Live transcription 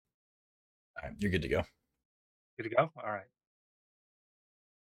All right, you're good to go. Good to go? All right.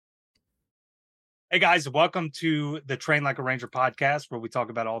 Hey guys, welcome to the Train Like a Ranger podcast, where we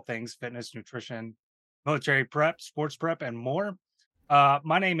talk about all things fitness, nutrition, military prep, sports prep, and more.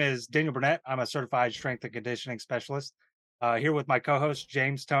 My name is Daniel Burnett. I'm a certified strength and conditioning specialist. Here with my co-host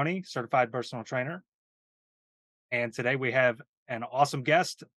James Tony, certified personal trainer. And today we have an awesome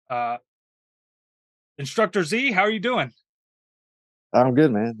guest, Instructor Z. How are you doing? I'm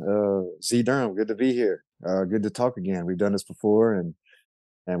good, man. Z Durham, good to be here. Good to talk again. We've done this before, and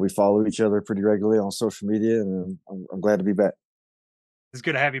we follow each other pretty regularly on social media, and I'm glad to be back. It's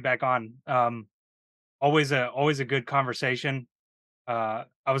good to have you back on. Always a good conversation. I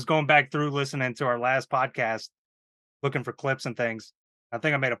was going back through listening to our last podcast, looking for clips and things. I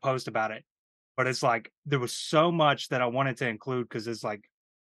think I made a post about it, but it's like there was so much that I wanted to include because it's like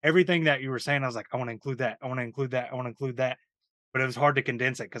everything that you were saying. I was like, I want to include that. I want to include that. I want to include that. But it was hard to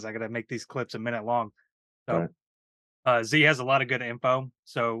condense it because I got to make these clips a minute long. So Right. Z has a lot of good info.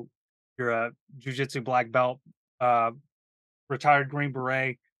 So you're a jujitsu black belt, uh, retired Green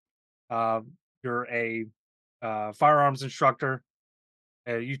Beret. Uh, you're a firearms instructor.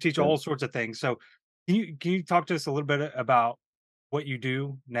 You teach Yeah. all sorts of things. So can you talk to us a little bit about what you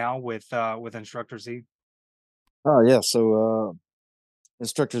do now with Instructor Z? Oh yeah. So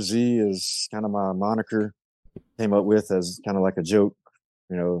Instructor Z is kind of my moniker. Came up with as kind of like a joke,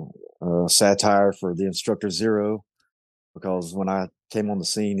 satire for the Instructor Zero, because when I came on the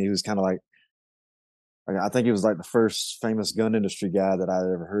scene, he was kind of like I think he was like the first famous gun industry guy that I'd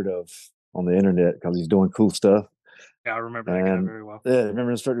ever heard of on the internet because he's doing cool stuff. Yeah, I remember that guy And very well. yeah,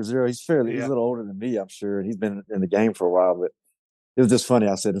 remember Instructor Zero? He's a Yeah, little older than me, I'm sure, and he's been in the game for a while. But it was just funny.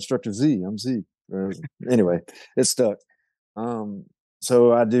 I said Instructor Z, I'm Z. Anyway, it stuck. Um,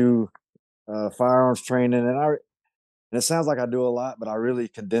 so I do firearms training, and it sounds like I do a lot, but I really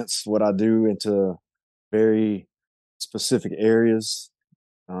condense what I do into very specific areas.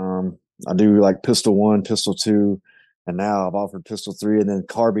 Um, I do like pistol one, pistol two, and now I've offered pistol three, and then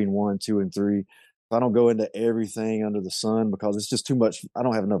carbine one, two, and three. So I don't go into everything under the sun because it's just too much. I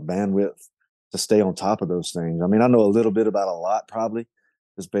don't have enough bandwidth to stay on top of those things. I mean, I know a little bit about a lot, probably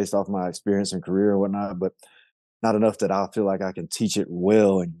just based off my experience and career and whatnot, but not enough that I feel like I can teach it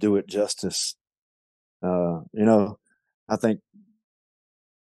well and do it justice. You know, I think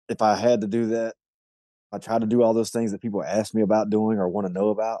if I had to do that, I try to do all those things that people ask me about doing or want to know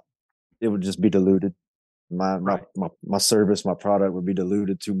about, it would just be diluted. right. My service, my product would be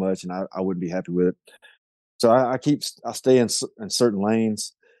diluted too much, and I wouldn't be happy with it. So I stay in certain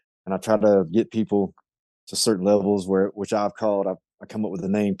lanes, and I try to get people to certain levels which I come up with the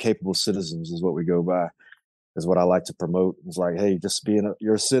name capable citizens is what we go by, is what I like to promote. It's like, hey, just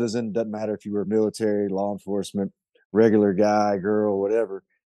you're a citizen. Doesn't matter if you were military, law enforcement, regular guy, girl, whatever.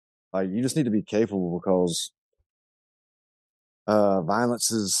 Like, you just need to be capable because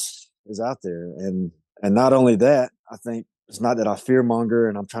violence is out there, and not only that, I think it's not that I fearmonger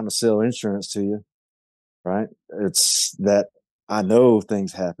and I'm trying to sell insurance to you, right? It's that I know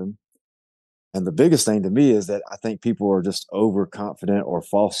things happen, and the biggest thing to me is that I think people are just overconfident or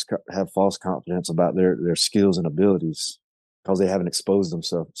have false confidence about their skills and abilities because they haven't exposed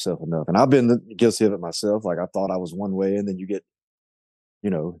themselves enough. And I've been guilty of it myself. Like, I thought I was one way, and then you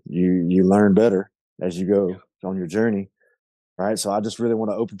learn better as you Yeah. go on your journey, right? So I just really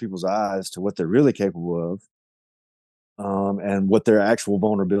want to open people's eyes to what they're really capable of, and what their actual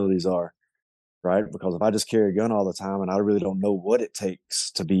vulnerabilities are, right? Because if I just carry a gun all the time and I really don't know what it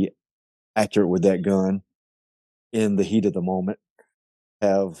takes to be accurate with that gun in the heat of the moment,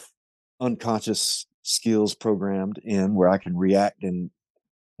 have unconscious skills programmed in where I can react and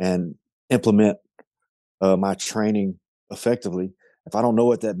implement my training effectively. If I don't know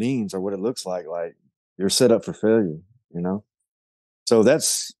what that means or what it looks like you're set up for failure, you know? So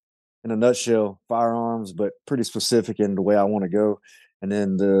that's, in a nutshell, firearms, but pretty specific in the way I want to go. And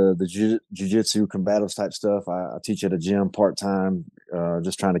then the jiu-jitsu combatives type stuff, I teach at a gym part-time,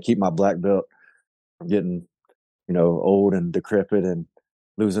 just trying to keep my black belt from getting, old and decrepit and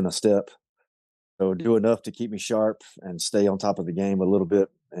losing a step. So do enough to keep me sharp and stay on top of the game a little bit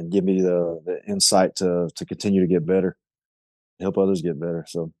and give me the insight to continue to get better, help others get better.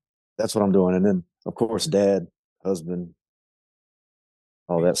 So that's what I'm doing. And then, of course, dad, husband,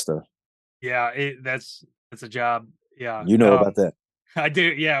 all that stuff. Yeah, that's a job. Yeah. You know about that. I do.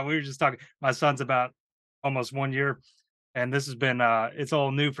 Yeah, we were just talking. My son's about almost 1 year, and this has been it's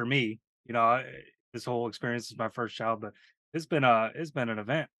all new for me. This whole experience is my first child, but it's been an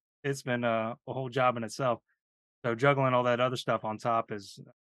event. It's been a whole job in itself. So juggling all that other stuff on top is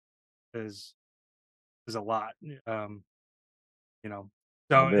is a lot. Um, you know.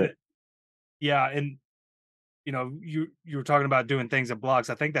 I So bet. Yeah, and you were talking about doing things in blocks.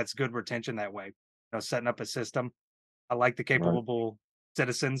 I think that's good retention that way. Setting up a system. I like the Right. capable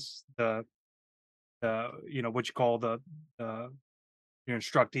citizens, the what you call the your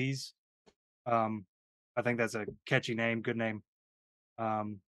instructees. Um, I think that's a catchy name, good name.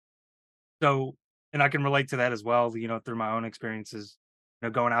 Um, so, and I can relate to that as well. Through my own experiences.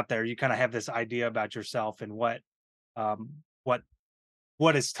 Going out there, you kind of have this idea about yourself and um, what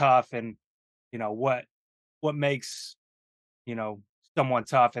what is tough, and what makes you know someone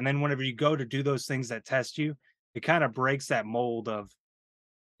tough. And then whenever you go to do those things that test you, it kind of breaks that mold of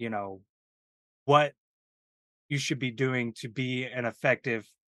you know what you should be doing to be an effective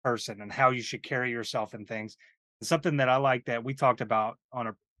person and how you should carry yourself and things. And something that I like that we talked about on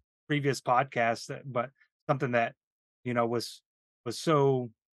a previous podcast, but something that was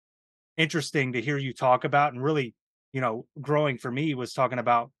so interesting to hear you talk about, and really growing for me, was talking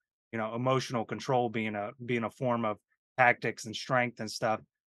about emotional control being a form of tactics and strength and stuff.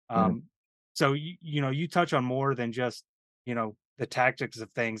 Right. So you touch on more than just the tactics of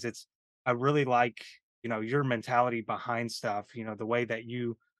things. It's I really like your mentality behind stuff, the way that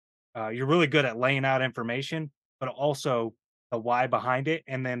you're really good at laying out information, but also the why behind it,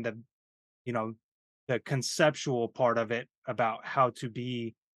 and then you know the conceptual part of it about how to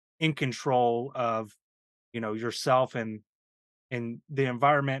be in control of yourself and the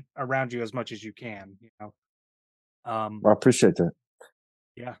environment around you as much as you can. um Well, I appreciate that.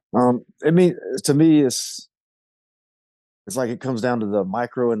 yeah. I mean, to me, it's like it comes down to the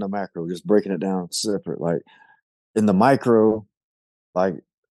micro and the macro, just breaking it down separate. Like in the micro, like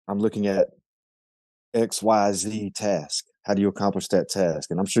I'm looking at XYZ task. How do you accomplish that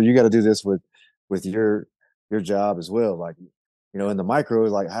task? And I'm sure you got to do this with your job as well. Like, Yeah. in the micro,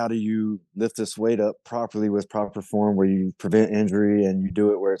 like how do you lift this weight up properly with proper form where you prevent injury and you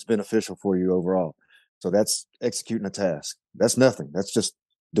do it where it's beneficial for you overall. So that's executing a task. That's nothing. That's just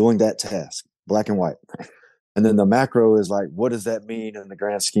doing that task, black and white. And then the macro is like, what does that mean in the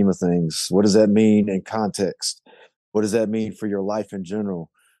grand scheme of things? What does that mean in context? What does that mean for your life in general?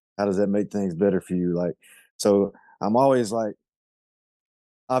 How does that make things better for you? Like, so I'm always like,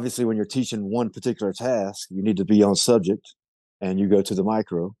 obviously, when you're teaching one particular task, you need to be on subject and you go to the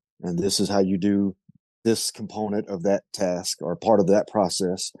micro. And this is how you do this component of that task or part of that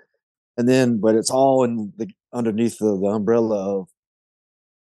process. And then, but it's all in the underneath the umbrella of,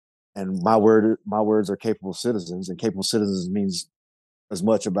 and my words are capable citizens, and capable citizens means as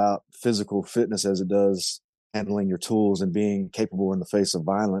much about physical fitness as it does handling your tools and being capable in the face of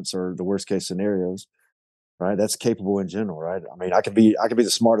violence or the worst case scenarios. Right, that's capable in general. Right, I mean, I could be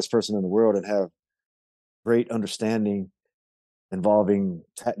the smartest person in the world and have great understanding involving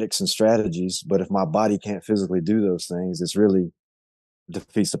tactics and strategies, but if my body can't physically do those things, it's really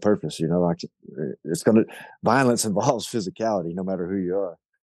defeats the purpose. Like it's gonna violence involves physicality, no matter who you are.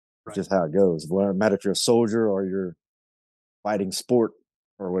 It's Right. just how it goes. No matter if you're a soldier or you're fighting sport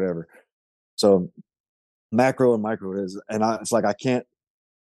or whatever. So macro and micro it's like I can't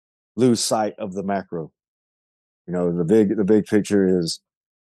lose sight of the macro. The big picture is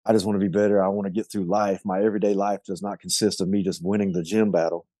I just want to be better. I want to get through life. My everyday life does not consist of me just winning the gym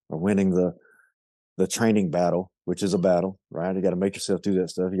battle or winning the training battle, which is a battle, right? You got to make yourself do that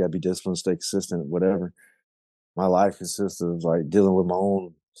stuff. You got to be disciplined, stay consistent, whatever. My life consists of like dealing with my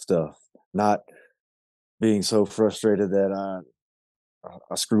own stuff, not being so frustrated that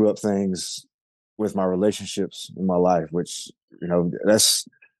I screw up things with my relationships in my life, which that's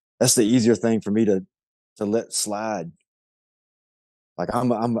the easier thing for me to let slide. Like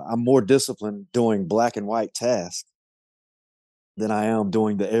I'm more disciplined doing black and white tasks than I am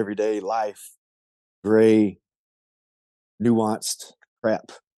doing the everyday life gray nuanced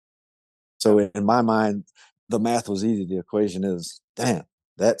crap. So in my mind, the math was easy. The equation is, damn,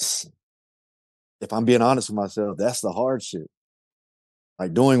 that's, if I'm being honest with myself, that's the hard shit.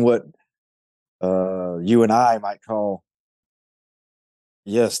 Like doing what you and I might call,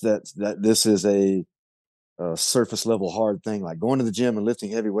 yes, that this is a surface level hard thing. Like going to the gym and lifting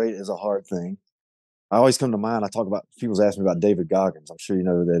heavy weight is a hard thing. I always come to mind. I talk about, people's ask me about David Goggins. I'm sure you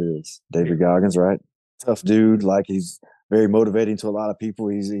know who that is. Yeah. David Goggins, right? Tough dude. Like he's very motivating to a lot of people.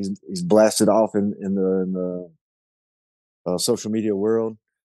 He's blasted off in the social media world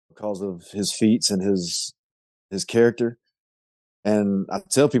because of his feats and his character. And I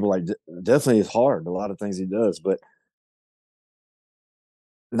tell people like definitely it's hard, a lot of things he does, but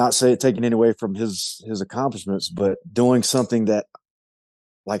not say taking any away from his accomplishments, but doing something that,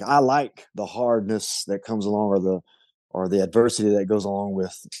 like, I like the hardness that comes along or the adversity that goes along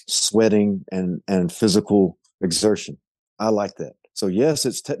with sweating and physical exertion. I like that. So yes,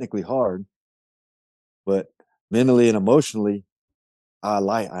 it's technically hard, but mentally and emotionally,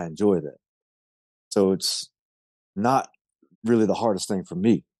 I enjoy that. So it's not really the hardest thing for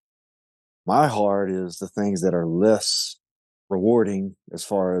me. My heart is the things that are less rewarding as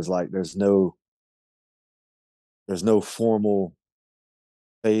far as like there's no formal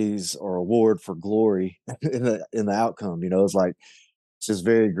phase or award for glory in the outcome. It's like it's just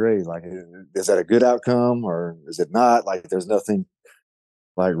very gray. Like, is that a good outcome or is it not? Like, there's nothing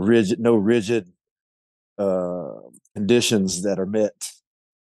like rigid, no rigid uh conditions that are met.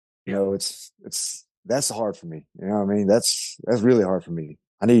 Yeah. It's that's hard for me. You know what I mean? That's really hard for me.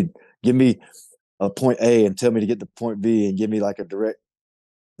 I need give me a point A and tell me to get to point B and give me like a direct,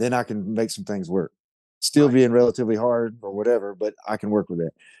 then I can make some things work. Still Right. being relatively hard or whatever, but I can work with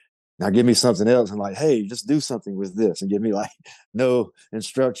it. Now give me something else and like, hey, just do something with this and give me like no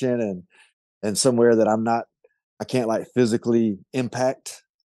instruction and somewhere that I can't like physically impact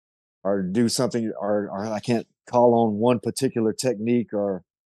or do something or I can't call on one particular technique or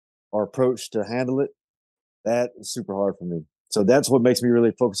approach to handle it. That is super hard for me. So that's what makes me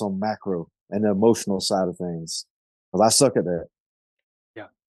really focus on macro and the emotional side of things. Because I suck at that. Yeah.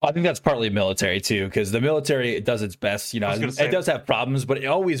 I think that's partly military too, because the military it does its best. I was gonna It say does have problems, but it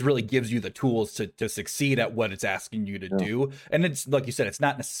always really gives you the tools to succeed at what it's asking you to Yeah. do. And it's like you said, it's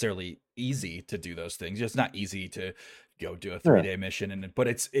not necessarily easy to do those things. It's not easy to go do a Yeah. 3 day mission, but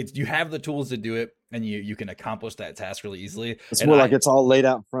it's you have the tools to do it, and you can accomplish that task really easily. It's And more like I it's all laid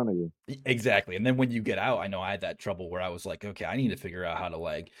out in front of you. exactly. And then when you get out, I know I had that trouble where I was like, okay, I need to figure out how to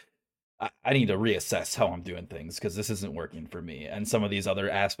like I need to reassess how I'm doing things because this isn't working for me and some of these other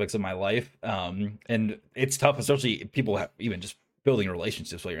aspects of my life. And it's tough, especially people have even just building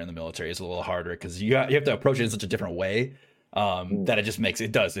relationships while you're in the military is a little harder because you have to approach it in such a different way Mm. that it just makes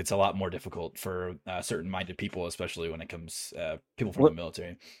it does. It's a lot more difficult for certain minded people, especially when it comes people from the What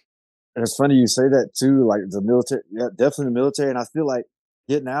military. And it's funny you say that too, like the military, yeah, definitely the military. And I feel like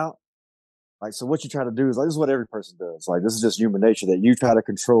getting out, like, so what you try to do is like, this is what every person does. Like, this is just human nature that you try to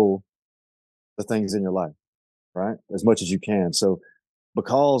control the things in your life, right? As much as you can. So,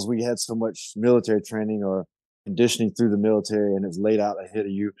 because we had so much military training or conditioning through the military and it's laid out ahead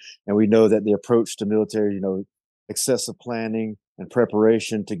of you, and we know that the approach to military, excessive planning and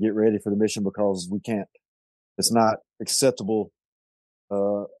preparation to get ready for the mission because it's not acceptable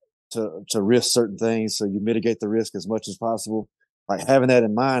uh, to risk certain things. So you mitigate the risk as much as possible. Like having that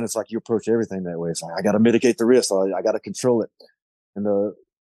in mind, it's like you approach everything that way. It's like I got to mitigate the risk. I got to control it. And the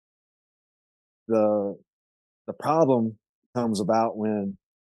the problem comes about when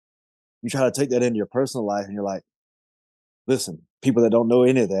you try to take that into your personal life, and you're like, listen, people that don't know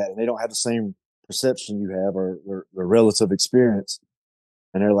any of that and they don't have the same perception you have or relative experience,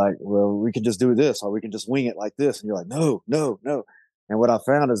 and they're like, well, we can just do this or we can just wing it like this, and you're like, no, no, no. And what I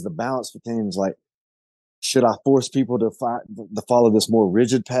found is the balance became like, should I force people to follow this more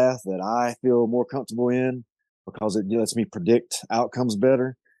rigid path that I feel more comfortable in because it lets me predict outcomes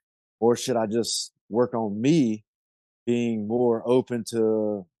better? Or should I just work on me being more open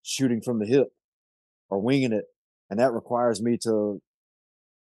to shooting from the hip or winging it? And that requires me to,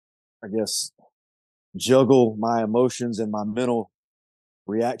 I guess, juggle my emotions and my mental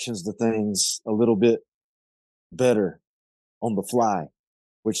reactions to things a little bit better on the fly,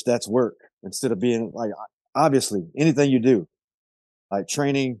 which that's work instead of being like, obviously, anything you do, like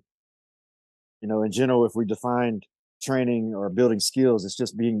training, in general, if we defined training or building skills, it's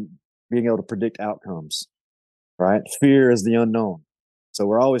just being able to predict outcomes, right? Fear is the unknown. So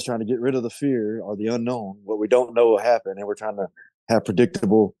we're always trying to get rid of the fear or the unknown, what we don't know will happen, and we're trying to have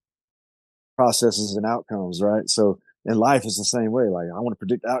predictable processes and outcomes, right? So in life it's the same way. Like I want to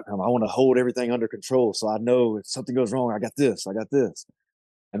predict outcome. I want to hold everything under control. So I know if something goes wrong, I got this, I got this.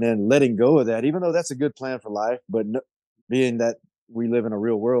 And then letting go of that, even though that's a good plan for life, but being that we live in a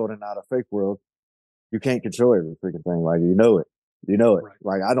real world and not a fake world, you can't control every freaking thing. Like you know it. You know it. right.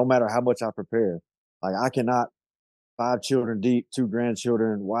 Like I don't matter how much I prepare. Like I cannot 5 children deep, 2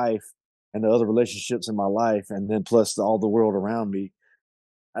 grandchildren, wife, and the other relationships in my life, and then plus all the world around me.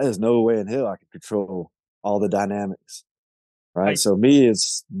 There's no way in hell I can control all the dynamics. Right. I So me,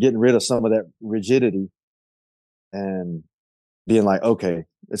 it's getting rid of some of that rigidity and being like, okay,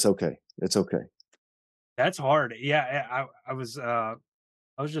 it's okay. It's okay. That's hard. Yeah, I was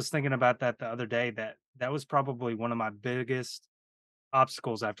just thinking about that the other day that that was probably one of my biggest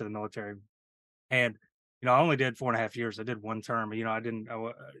obstacles after the military. And I only did 4.5 years. I did one term. I didn't.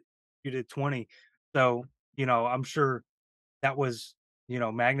 You did 20, so I'm sure that was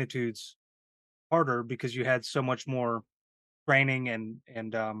magnitudes harder because you had so much more training and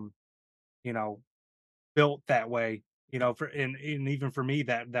you know built that way. For and even for me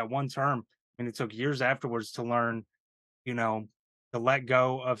that one term. mean, it took years afterwards to learn, you know, to let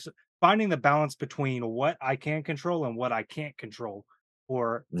go of finding the balance between what I can control and what I can't control,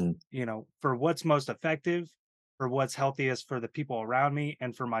 or, Mm, for what's most effective, for what's healthiest for the people around me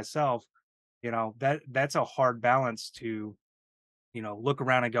and for myself. That's a hard balance to, look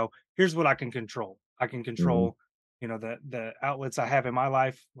around and go, here's what I can control. I can mhm, control, the outlets I have in my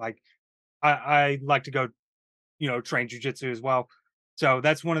life. Like I like to go, train jujitsu as well. So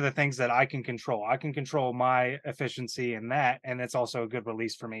that's one of the things that I can control. I can control my efficiency in that, and it's also a good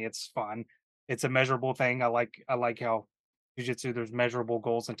release for me. It's fun. It's a measurable thing. I like how jujitsu there's measurable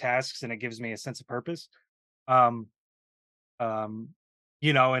goals and tasks, and it gives me a sense of purpose. Um, um,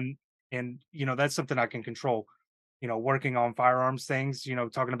 and that's something I can control. Working on firearms things.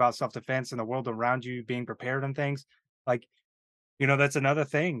 Talking about self defense and the world around you, being prepared and things like that's another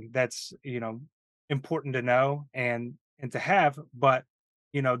thing that's, important to know and to have, but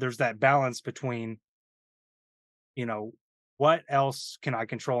there's that balance between, you know, what else can I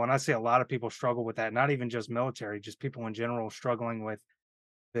control? And I see a lot of people struggle with that, not even just military, just people in general struggling with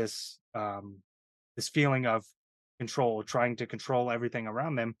this feeling of control, trying to control everything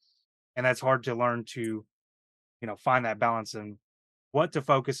around them. And that's hard to learn to, find that balance and what to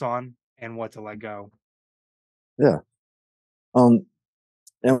focus on and what to let go. yeah. Um,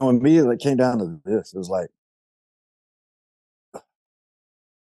 and when me, it came down to this, it was like,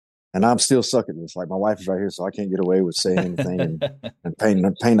 and I'm still suck at this. Like my wife is right here, so I can't get away with saying anything and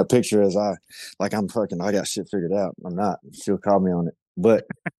paint a picture as like I'm fucking I got shit figured out. I'm not. She'll call me on it, but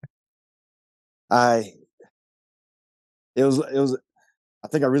I it was I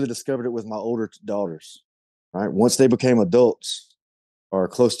think I really discovered it with my older daughters. Right, once they became adults or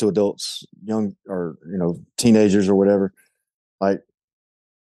close to adults, young or teenagers or whatever, like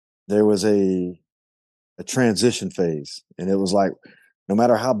there was a transition phase, and it was like no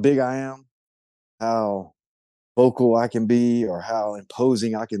matter how big I am, how vocal I can be, or how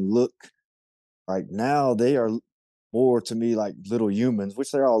imposing I can look, like now they are more to me like little humans,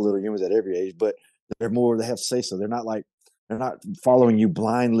 which they're all little humans at every age, but they have say so. They're not following you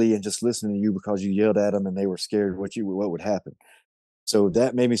blindly and just listening to you because you yelled at them and they were scared what would happen. So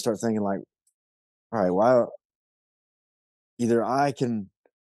that made me start thinking like, all right, well, either I can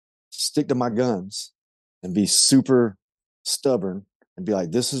stick to my guns and be super stubborn and be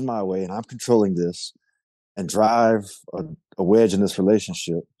like, this is my way and I'm controlling this, and drive a wedge in this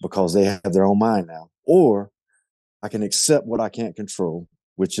relationship because they have their own mind now. Or I can accept what I can't control,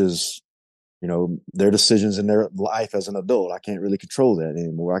 which is, their decisions in their life as an adult. I can't really control that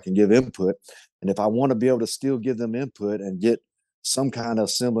anymore. I can give input. And if I want to be able to still give them input and get some kind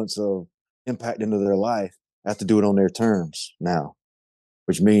of semblance of impact into their life, I have to do it on their terms now,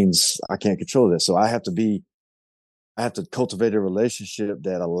 which means I can't control this. So I have to cultivate a relationship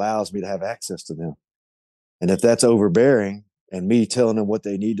that allows me to have access to them. And if that's overbearing and me telling them what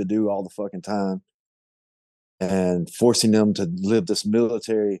they need to do all the fucking time and forcing them to live this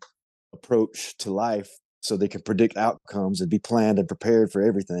military approach to life so they can predict outcomes and be planned and prepared for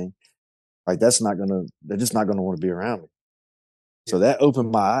everything, like they're just not gonna want to be around me. Yeah. So that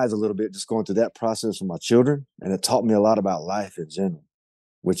opened my eyes a little bit, just going through that process with my children. And it taught me a lot about life in general,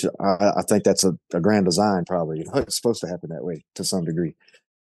 which I think that's a grand design, probably. It's supposed to happen that way to some degree.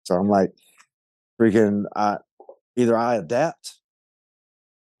 So I'm like, freaking, either I adapt,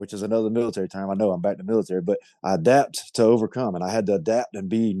 which is another military term. I know I'm back to military, but I adapt to overcome. And I had to adapt and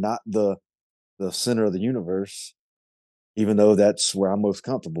be not the center of the universe, even though that's where I'm most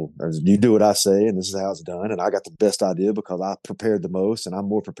comfortable. You do what I say, and this is how it's done. And I got the best idea because I prepared the most, and I'm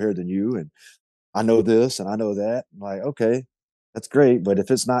more prepared than you. And I know this, and I know that. I'm like, okay, that's great. But if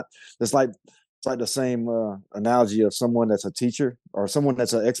it's not, it's like the same analogy of someone that's a teacher or someone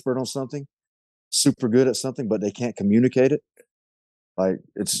that's an expert on something, super good at something, but they can't communicate it. Like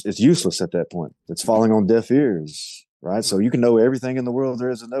it's useless at that point. It's falling on deaf ears, right? So Right. you can know everything in the world there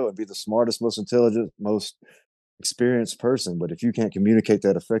is to know and be the smartest, most intelligent, most experienced person, but if you can't communicate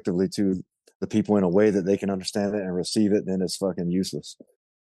that effectively to the people in a way that they can understand it and receive it, then it's fucking useless,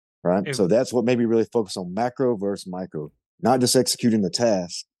 right? If So that's what made me really focus on macro versus micro, not just executing the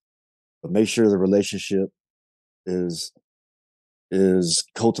task, but make sure the relationship is is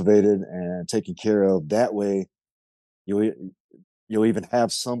cultivated and taken care of. That way, you you'll even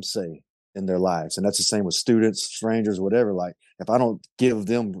have some say in their lives. And that's the same with students, strangers, whatever. Like if I don't give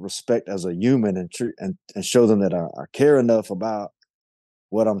them respect as a human and show them that I care enough about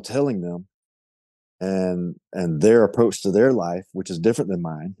what I'm telling them and their approach to their life, which is different than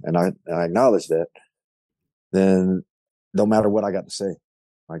mine, and I acknowledge that, then no matter what I got to say.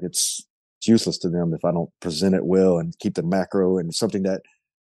 Like it's useless to them if I don't present it well and keep the macro and something that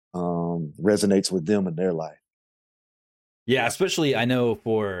resonates with them in their life. Yeah, especially I know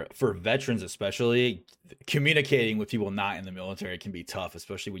for veterans, especially communicating with people not in the military can be tough,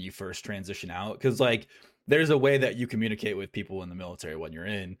 especially when you first transition out. Because like, there's a way that you communicate with people in the military when you're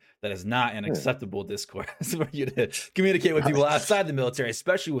in that is not an Yeah. acceptable discourse for you to communicate with people outside the military,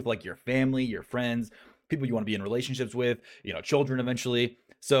 especially with like your family, your friends, people you want to be in relationships with, children eventually.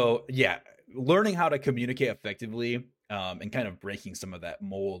 So yeah, learning how to communicate effectively, and kind of breaking some of that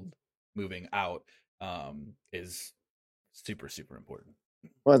mold moving out, is super, super important.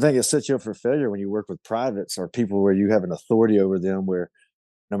 Well, I think it sets you up for failure when you work with privates or people where you have an authority over them, where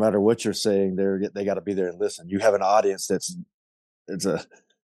no matter what you're saying, they got to be there and listen. You have an audience it's a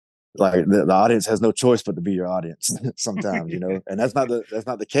like the audience has no choice but to be your audience sometimes, and that's not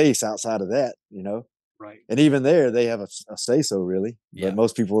the case outside of that, Right. and even there they have a say so really, Yeah. but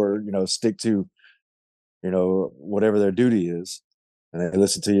most people are stick to whatever their duty is, and they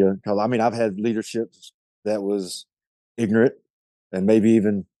listen to you. Because I mean, I've had leadership that was ignorant and maybe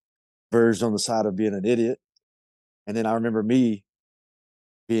even verged on the side of being an idiot, and then I remember me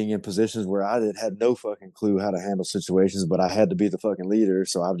being in positions where I had no fucking clue how to handle situations, but I had to be the fucking leader,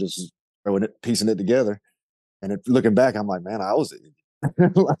 so I'm just piecing it together. And looking back, I'm like, man, I was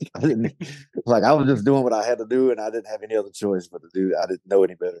like I didn't like I was just doing what I had to do, and I didn't have any other choice but to do. I didn't know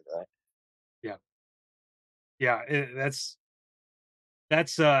any better, right? Yeah. Yeah. That's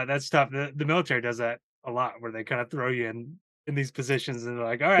tough. The military does that a lot, where they kind of throw you in these positions, and they're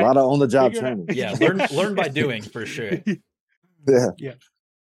like, all A right, lot of on the job figure it out. training. Yeah, learn by doing for sure. Yeah, Yeah.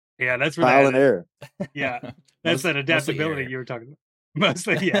 Yeah. That's where trial and error. yeah. That's that Mostly adaptability error. you were talking about.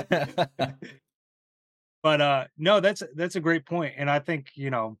 Mostly, yeah. But no, that's a great point. And I think,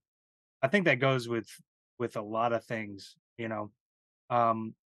 I think that goes with a lot of things,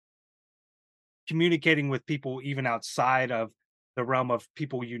 um, communicating with people even outside of the realm of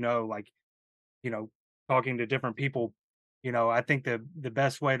people, like, you know, talking to different people. I think the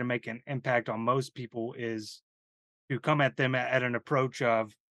best way to make an impact on most people is to come at them at an approach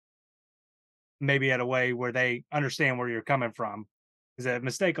of maybe at a way where they understand where you're coming from. Is a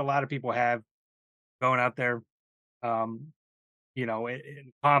mistake a lot of people have going out there. Um,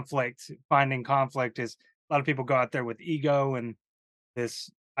 in conflict, finding conflict is a lot of people go out there with ego and this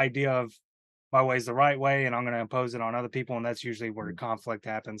idea of my way is the right way and I'm going to impose it on other people. And that's usually where conflict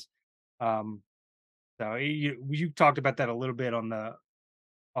happens. Um, so you talked about that a little bit on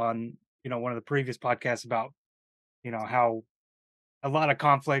one of the previous podcasts about how a lot of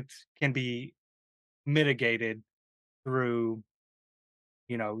conflict can be mitigated through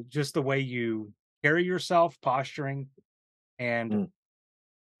just the way you carry yourself, posturing, and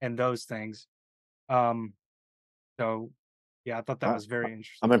Mm. those things. Um, so yeah, I thought that I, was very I'm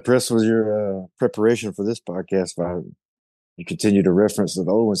interesting. impressed with your preparation for this podcast. You continue to reference the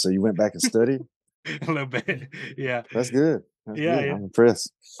old one, so you went back and studied. A little bit, yeah, That's good. That's yeah, good. yeah. I'm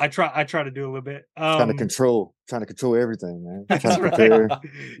impressed. I try to do a little bit. Trying to control everything, man. Trying That's to right. prepare,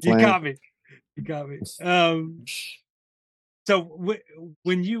 You plan. got me. You got me. So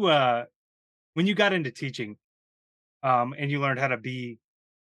when you got into teaching, and you learned how to be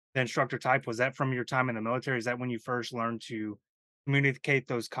the instructor type, was that from your time in the military? Is that when you first learned to communicate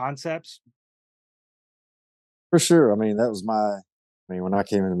those concepts? For sure. I mean, when I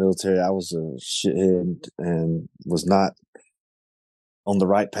came in the military, I was a shithead and was not on the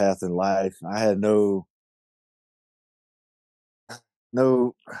right path in life. I had no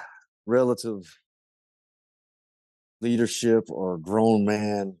relative leadership or grown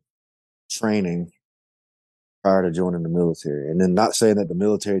man training prior to joining the military. And then not saying that the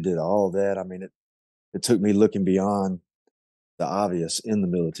military did all of that. I mean, it took me looking beyond the obvious in the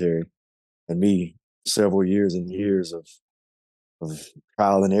military and me several years and years of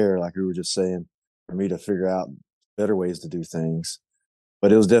trial and error, like we were just saying, for me to figure out better ways to do things.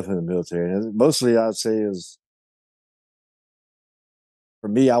 But it was definitely the military. And mostly I'd say is for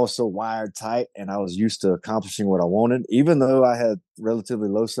me, I was so wired tight and I was used to accomplishing what I wanted, even though I had relatively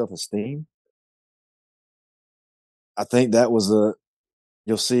low self-esteem. I think that was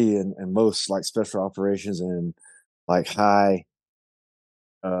you'll see in most like special operations and like high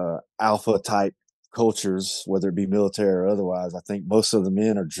alpha type cultures, whether it be military or otherwise. I think most of the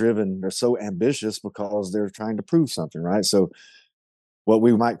men are driven, they're so ambitious because they're trying to prove something, right? So what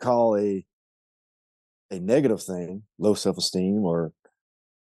we might call a negative thing, low self-esteem or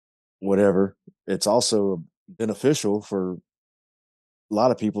whatever, it's also beneficial for a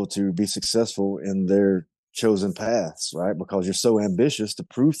lot of people to be successful in their chosen paths, right? Because you're so ambitious to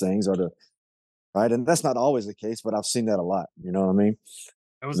prove things or to right, and that's not always the case, but I've seen that a lot. You know what I mean?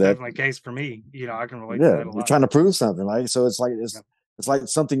 That was That definitely the case for me. I can relate to yeah, that a you're lot. trying to prove something, right? So it's like Yeah. it's like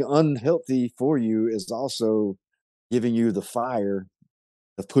something unhealthy for you is also giving you the fire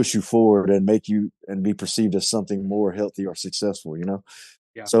to push you forward and make you and be perceived as something more healthy or successful, you know?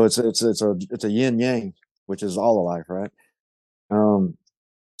 Yeah. So it's a yin yang, which is all of life, right? Um,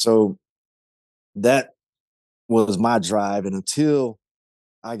 so that was my drive. And until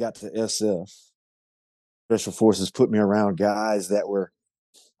I got to SF, Special Forces put me around guys that were,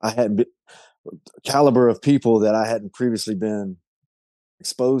 I hadn't been, caliber of people that I hadn't previously been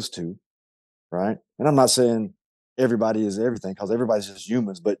exposed to, right? And I'm not saying everybody is everything because everybody's just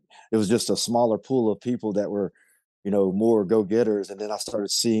humans, but it was just a smaller pool of people that were, more go getters. And then I started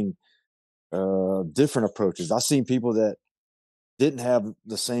seeing different approaches. I seen people that didn't have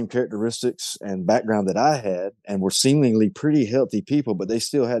the same characteristics and background that I had and were seemingly pretty healthy people, but they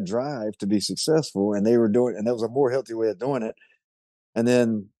still had drive to be successful. And they were doing, and that was a more healthy way of doing it. And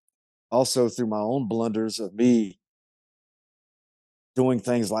then also through my own blunders of me doing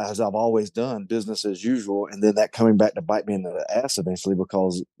things like as I've always done, business as usual, and then that coming back to bite me in the ass eventually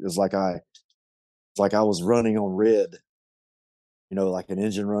because it's like I was running on red, like an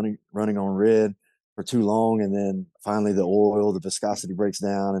engine running on red for too long, and then finally the oil, the viscosity breaks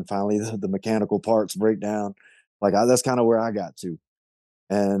down, and finally the mechanical parts break down. That's kind of where I got to,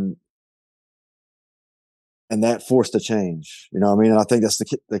 and that forced a change. You know what I mean? And I think that's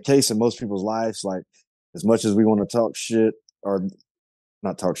the case in most people's lives. Like as much as we want to talk shit or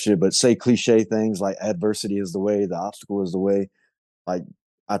not talk shit, but say cliche things like adversity is the way, the obstacle is the way. Like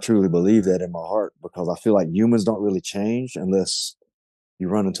I truly believe that in my heart because I feel like humans don't really change unless you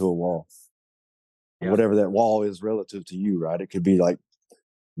run into a wall. And Yeah. whatever that wall is relative to you, right? It could be like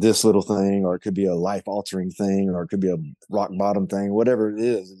this little thing, or it could be a life altering thing, or it could be a rock bottom thing, whatever it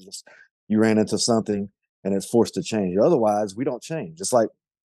is. It's just you ran into something and it's forced to change. Otherwise, we don't change. It's like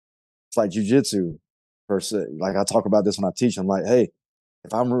jujitsu per se. Like I talk about this when I teach. I'm like, hey,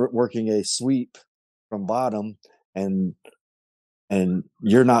 if I'm working a sweep from bottom and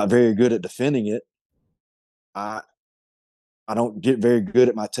you're not very good at defending it, I I don't get very good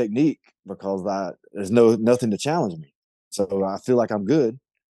at my technique because there's nothing to challenge me. So I feel like I'm good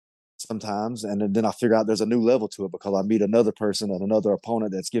sometimes, and then I figure out there's a new level to it because I meet another person and another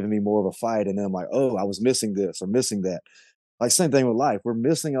opponent that's giving me more of a fight, and then I'm like, oh, I was missing this or missing that. Like same thing with life, we're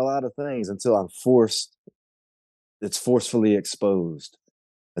missing a lot of things until it's forcefully exposed.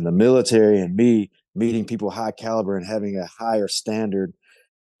 And the military and me meeting people high caliber and having a higher standard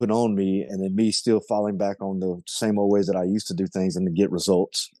put on me, and then me still falling back on the same old ways that I used to do things and to get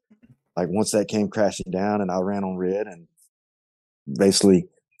results. Like once that came crashing down and I ran on red and basically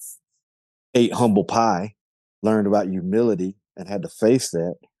ate humble pie, learned about humility and had to face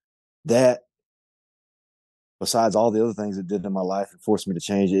that besides all the other things it did in my life and forced me to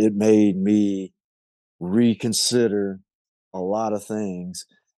change, it made me reconsider a lot of things.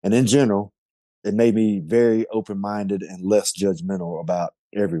 And in general, it made me very open-minded and less judgmental about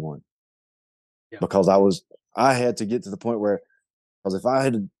everyone Yeah. because I had to get to the point where, because if I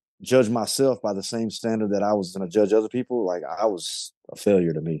had to judge myself by the same standard that I was going to judge other people, like I was a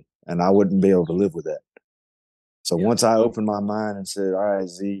failure to me and I wouldn't be able to live with that. So Yeah. once I opened my mind and said, all right,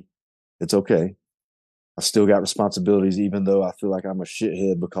 Z, it's okay. I still got responsibilities, even though I feel like I'm a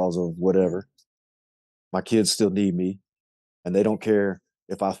shithead because of whatever. My kids still need me and they don't care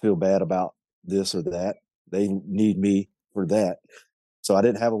if I feel bad about this or that. They need me for that. So I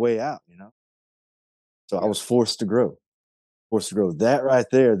didn't have a way out. So I Yeah. was forced to grow. That right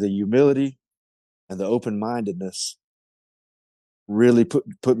there, the humility and the open mindedness really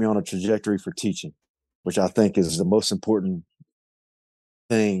put me on a trajectory for teaching, which I think is the most important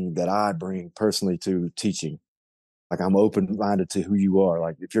thing that I bring personally to teaching. Like I'm open minded to who you are.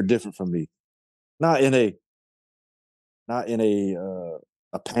 Like if you're different from me, not in a not in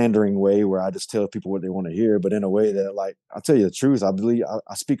a pandering way where I just tell people what they want to hear, but in a way that, like, I'll tell you the truth. I believe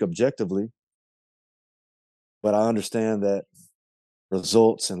I speak objectively, but I understand that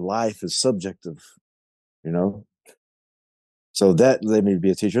results in life is subjective. You know, so that led me to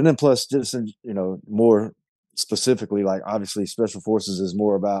be a teacher, and then plus just more specifically, like obviously special forces is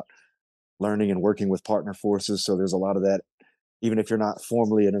more about learning and working with partner forces. So there's a lot of that. Even if you're not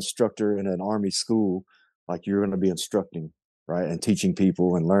formally an instructor in an Army school, like you're going to be instructing, right? And teaching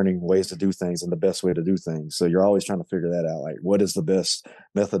people and learning ways to do things and the best way to do things. So you're always trying to figure that out. Like what is the best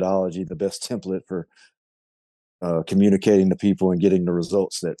methodology, the best template for communicating to people and getting the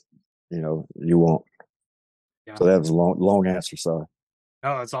results that, you want. Yeah. So that was a long answer. Sorry.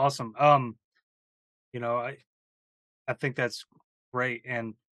 No, that's awesome. You know, I think that's great.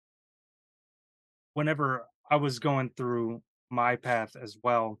 And whenever I was going through my path as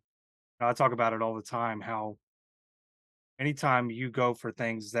well, I talk about it all the time, how anytime you go for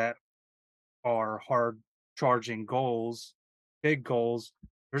things that are hard charging goals, big goals,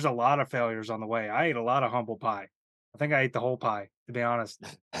 there's a lot of failures on the way. I ate a lot of humble pie. I think I ate the whole pie, to be honest.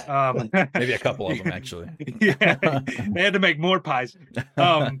 Maybe a couple of them actually. Yeah, they had to make more pies.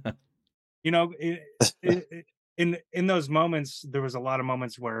 Um, you know, in those moments, there was a lot of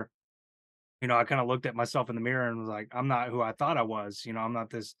moments where, I kind of looked at myself in the mirror and was like, I'm not who I thought I was. I'm not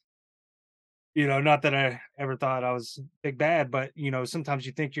this, not that I ever thought I was big bad, but sometimes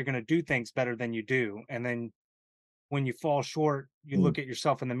you think you're going to do things better than you do. And then when you fall short, you Mm, look at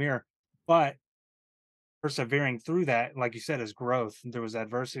yourself in the mirror. But persevering through that, like you said, is growth. There was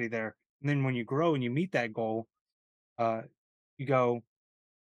adversity there. And then when you grow and you meet that goal, uh, you go,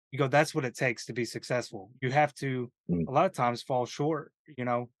 that's what it takes to be successful. You have to mm, a lot of times fall short.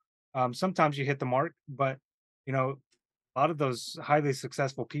 Sometimes you hit the mark, but a lot of those highly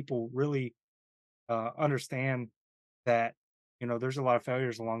successful people really understand that there's a lot of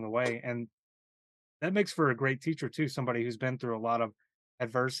failures along the way, and that makes for a great teacher too. Somebody who's been through a lot of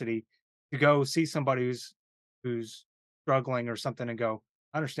adversity, to go see somebody who's struggling or something and go,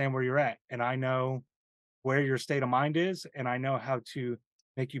 I understand where you're at, and I know where your state of mind is, and I know how to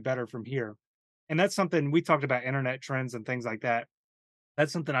make you better from here. And that's something we talked about, internet trends and things like that.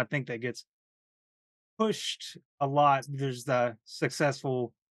 That's something I think that gets pushed a lot. There's the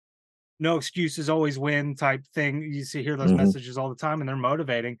successful no excuses always win type thing. Hear those mhm. messages all the time, and they're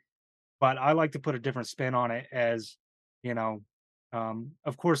motivating. But I like to put a different spin on it as, you know,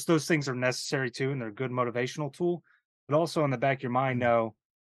 of course, those things are necessary too, and they're a good motivational tool. But also in the back of your mind, know,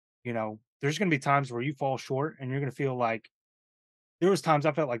 there's going to be times where you fall short, and you're going to feel like there was times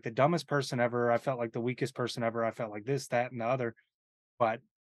I felt like the dumbest person ever. I felt like the weakest person ever. I felt like this, that, and the other. But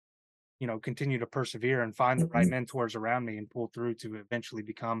continue to persevere and find the right Mhm. mentors around me and pull through to eventually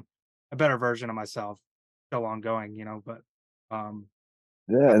become a better version of myself. Still ongoing, but um,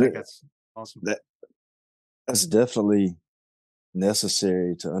 Yeah, I and think that's awesome. that's definitely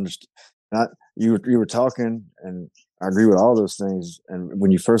necessary to understand. Not you were talking, and I agree with all those things. And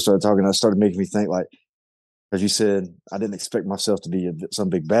when you first started talking, that started making me think, like, as you said, I didn't expect myself to be some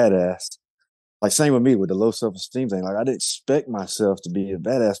big badass. Like, same with me with the low self esteem thing. Like, I didn't expect myself to be a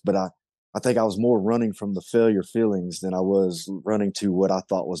badass, but I think I was more running from the failure feelings than I was running to what I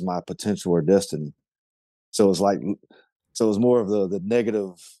thought was my potential or destiny. So it's like, so it was more of the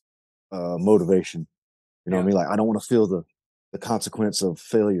negative motivation. You know what I Yeah, mean? Like, I don't want to feel the consequence of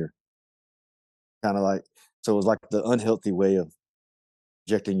failure. Kind of like, so it was like the unhealthy way of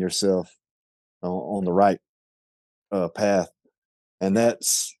projecting yourself on the right path, and yeah,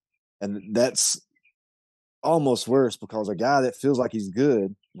 that's almost worse, because a guy that feels like he's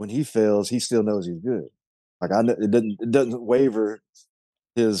good, when he fails, he still knows he's good. Like, it doesn't waver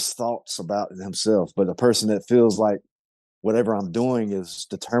his thoughts about himself. But a person that feels like whatever I'm doing is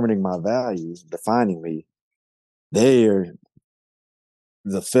determining my values, defining me, they are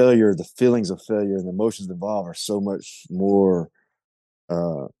the feelings of failure and the emotions involved are so much more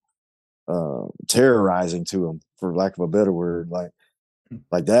uh, terrorizing to them, for lack of a better word. Like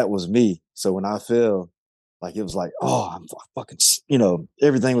that was me. So when I fell, like, it was like, oh, I'm fucking,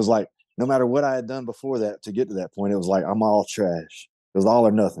 everything was like, no matter what I had done before that to get to that point, it was like, I'm all trash. It was all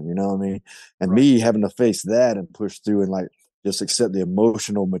or nothing, you know what I mean? And right. me having to face that and push through and, like, just accept the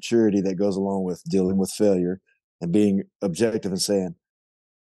emotional maturity that goes along with dealing with failure and being objective and saying,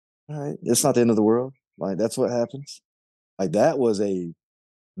 all right, it's not the end of the world. Like, that's what happens. Like, that was a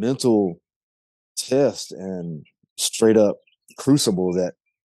mental test and straight up crucible that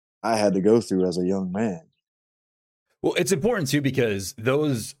I had to go through as a young man. Well, it's important too because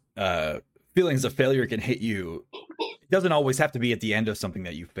those feelings of failure can hit you. It doesn't always have to be at the end of something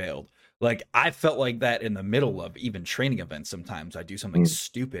that you failed. Like, I felt like that in the middle of even training events. Sometimes I do something Mm,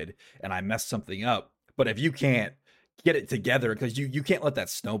 stupid and I mess something up. But if you can't get it together, because you can't let that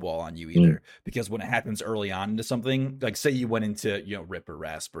snowball on you mm, either. Because when it happens early on into something, like say you went into rip or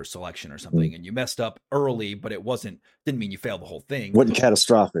rasp or selection or mm. something, and you messed up early, but it didn't mean you failed the whole thing. Wasn't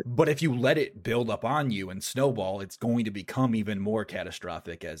catastrophic. But if you let it build up on you and snowball, it's going to become even more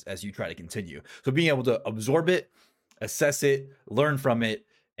catastrophic as you try to continue. So being able to absorb it, assess it, learn from it,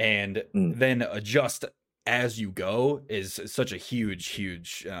 and Mm. then adjust as you go is such a huge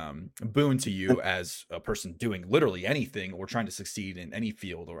boon to And, you as a person doing literally anything or trying to succeed in any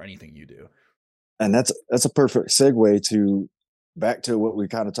field or anything you do. and that's a perfect segue to back to what we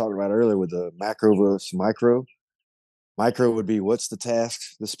kind of talked about earlier with the macro versus micro. Micro would be, what's the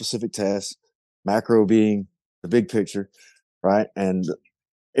task, the specific task. Macro being the big picture, right? And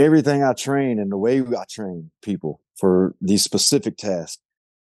everything I train and the way I train people for these specific tasks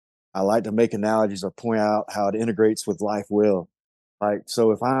I like to make analogies or point out how it integrates with life well. Like,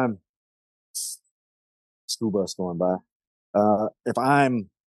 so if I'm school bus going by, if I'm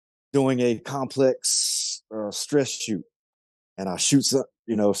doing a complex stress shoot and I shoot some,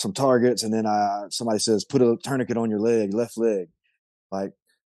 some targets, and then somebody says put a tourniquet on your leg, left leg, like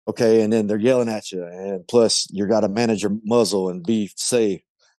okay, and then they're yelling at you, and plus you got to manage your muzzle and be safe,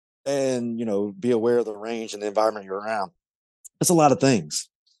 and be aware of the range and the environment you're around. It's a lot of things.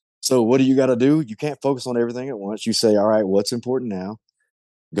 So what do you got to do? You can't focus on everything at once. You say, all right, what's important now?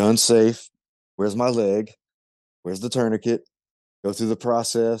 Gun safe. Where's my leg? Where's the tourniquet? Go through the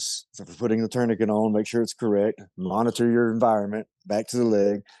process for putting the tourniquet on, make sure it's correct, monitor your environment, back to the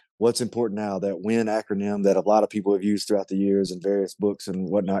leg. What's important now? That WIN acronym that a lot of people have used throughout the years in various books and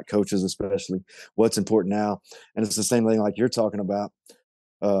whatnot, coaches especially. What's important now? And it's the same thing like you're talking about,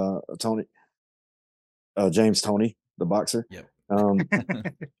 Tony, James Toney, the boxer. Yep.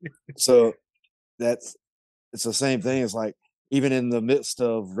 So it's the same thing. It's like, even in the midst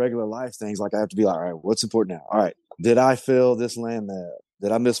of regular life things, like I have to be like, all right, what's important now? All right, did I fail this land nav?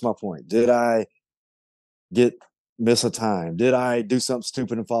 Did I miss my point? Did I miss a time? Did I do something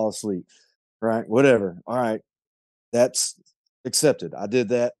stupid and fall asleep? Right, whatever. All right, that's accepted. I did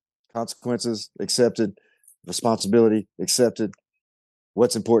that. Consequences accepted. Responsibility accepted.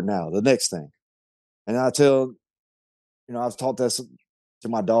 What's important now? The next thing. And I tell, I've taught this to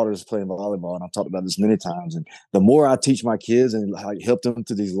my daughters playing volleyball, and I've talked about this many times. And the more I teach my kids and help them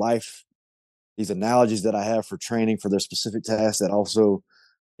through these analogies that I have for training for their specific tasks that also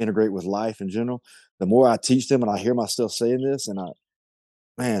integrate with life in general, the more I teach them and I hear myself saying this, and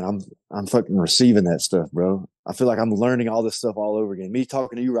I'm fucking receiving that stuff, bro. I feel like I'm learning all this stuff all over again. Me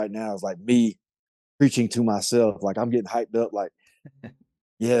talking to you right now is like me preaching to myself. Like I'm getting hyped up. Like,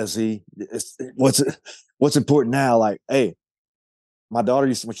 yeah, Z, what's important now? Like, hey, my daughter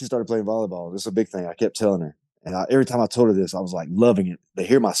when she started playing volleyball, this is a big thing. I kept telling her. And every time I told her this, I was like loving it to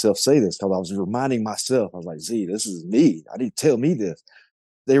hear myself say this, because I was reminding myself. I was like, Z, this is me. I need to tell me this.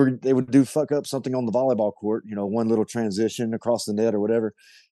 They would do fuck up something on the volleyball court, one little transition across the net or whatever,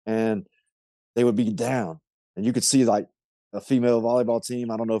 and they would be down. And you could see like a female volleyball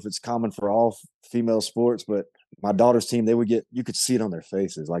team. I don't know if it's common for all female sports, but my daughter's team, you could see it on their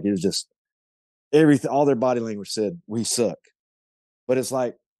faces. Like it was just everything, all their body language said, we suck. But it's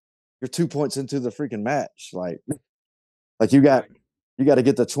like, you're 2 points into the freaking match. Like you got to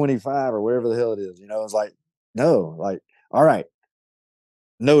get the 25 or wherever the hell it is. It's like, no, like, all right,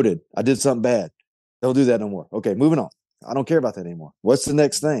 noted. I did something bad. Don't do that no more. Okay, moving on. I don't care about that anymore. What's the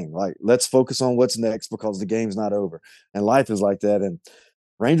next thing? Like, let's focus on what's next, because the game's not over. And life is like that. And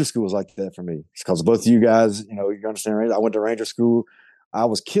Ranger school was like that for me. It's because both of you guys, you understand. I went to Ranger school. I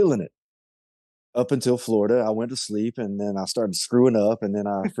was killing it up until Florida. I went to sleep, and then I started screwing up, and then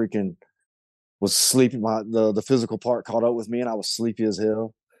I freaking was sleepy. The physical part caught up with me, and I was sleepy as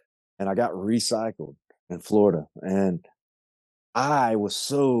hell. And I got recycled in Florida, and I was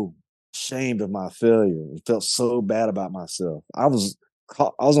so ashamed of my failure. It felt so bad about myself. I was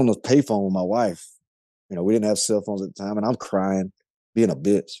on the payphone with my wife. We didn't have cell phones at the time, and I'm crying, being a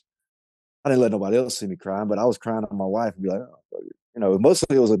bitch. I didn't let nobody else see me crying, but I was crying on my wife and be like,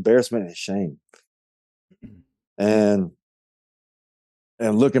 mostly it was embarrassment and shame. And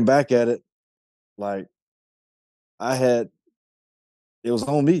looking back at it, like it was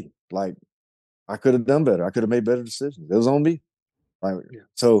on me. Like I could have done better. I could have made better decisions. It was on me. Like, yeah.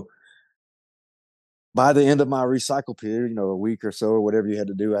 So by the end of my recycle period, a week or so or whatever you had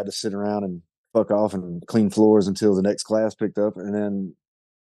to do, I had to sit around and fuck off and clean floors until the next class picked up. And then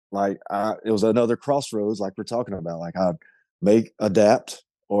it was another crossroads, like we're talking about. Like I'd adapt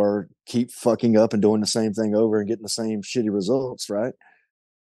or keep fucking up and doing the same thing over and getting the same shitty results, right?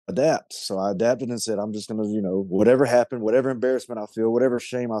 Adapt. So I adapted and said, I'm just going to, whatever happened, whatever embarrassment I feel, whatever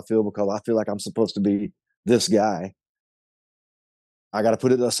shame I feel, because I feel like I'm supposed to be this guy, I got to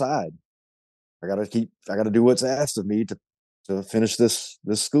put it aside. I got to do what's asked of me to finish this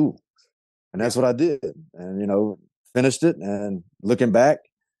school. And that's what I did. And, finished it. And looking back,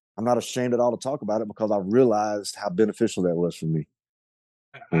 I'm not ashamed at all to talk about it, because I realized how beneficial that was for me.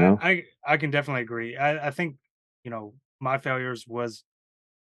 I can definitely agree. I think, my failures was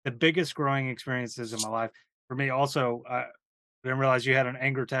the biggest growing experiences in my life. For me also, I didn't realize you had an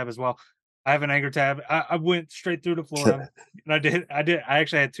anger tab as well. I have an anger tab. I went straight through to Florida, and I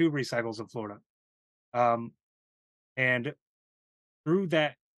actually had 2 recycles in Florida. And through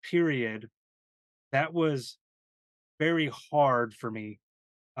that period, that was very hard for me.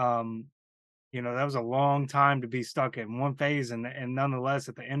 That was a long time to be stuck in one phase, and nonetheless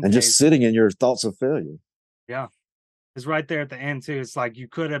at the end and phase. just sitting in your thoughts of failure. Yeah. is right there at the end too. It's like you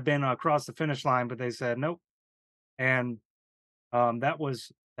could have been across the finish line, but they said nope. And that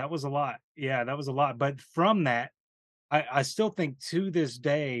was a lot. Yeah, that was a lot. But from that, I still think to this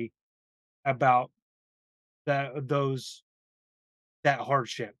day about that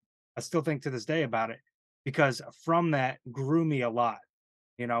hardship. I still think to this day about it because from that grew me a lot,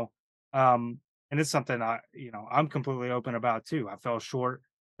 you know. And it's something I'm completely open about too. I fell short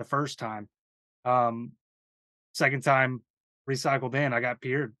the first time. Um, Second time recycled in, I got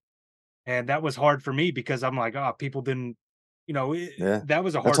peered. And that was hard for me because I'm like, oh, people didn't, Yeah. that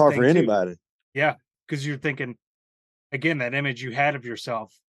was a That's hard hard for thing too. anybody. Yeah. Cause you're thinking, again, that image you had of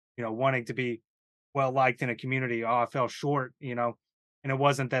yourself, wanting to be well liked in a community. Oh, I fell short, and it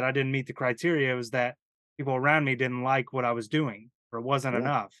wasn't that I didn't meet the criteria. It was that people around me didn't like what I was doing or it wasn't Yeah.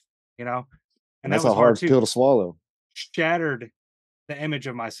 enough, you know, And and that that's was a hard hard too. pill to swallow. Shattered the image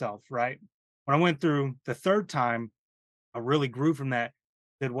of myself, right? When I went through the third time, I really grew from that,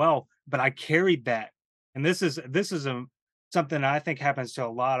 did well, but I carried that. And this is something I think happens to a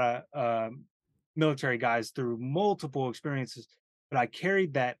lot of military guys through multiple experiences. But I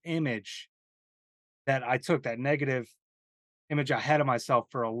carried that image that I took, that negative image I had of myself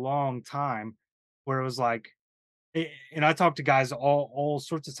for a long time, where it was like, and I talk to guys all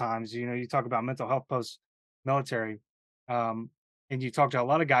sorts of times. You talk about mental health post military, um, and you talk to a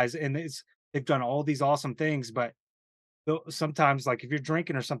lot of guys, and they've done all these awesome things, but sometimes, like if you're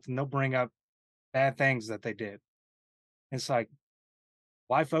drinking or something, they'll bring up bad things that they did. It's like,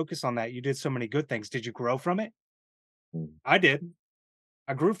 why focus on that? You did so many good things. Did you grow from it? Mm. I did.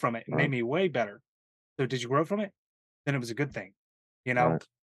 I grew from it. It made Right. me way better. So did you grow from it? Then it was a good thing, you know? Right.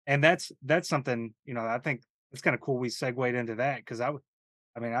 And that's something, I think it's kind of cool we segued into that because I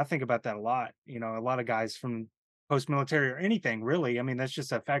mean, I think about that a lot. A lot of guys from post military or anything really. I mean, that's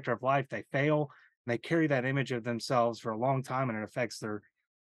just a factor of life. They fail and they carry that image of themselves for a long time and it affects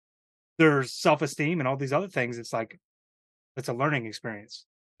their self-esteem and all these other things. It's like it's a learning experience.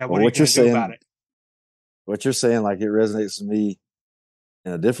 Now, Well, what are you what you're going to do about saying, it? like it resonates with me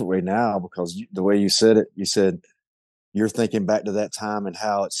in a different way now because the way you said it, you said you're thinking back to that time and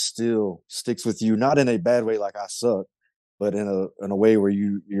how it still sticks with you, not in a bad way like I suck, but in a way where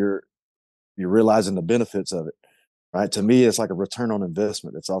you're realizing the benefits of it. Right. To me, it's like a return on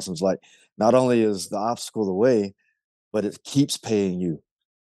investment. It's awesome. It's like not only is the obstacle the way, but it keeps paying you.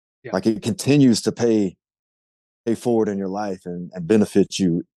 Yeah, Like it continues to pay forward in your life and benefit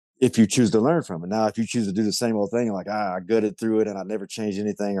you if you choose to learn from it. Now, if you choose to do the same old thing, like I gutted through it and I never changed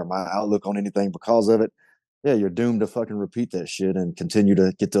anything or my outlook on anything because of it, yeah, you're doomed to fucking repeat that shit and continue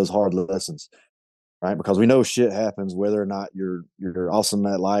to get those hard lessons, right? Because we know shit happens whether or not you're awesome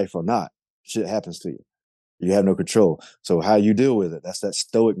at life or not. Shit happens to you. You have no control. So how you deal with it, that's that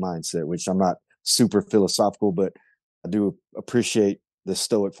stoic mindset, which I'm not super philosophical, but I do appreciate the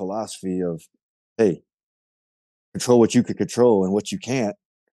stoic philosophy of, hey, control what you can control and what you can't,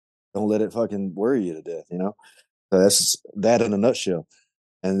 don't let it fucking worry you to death, you know? So that's that in a nutshell.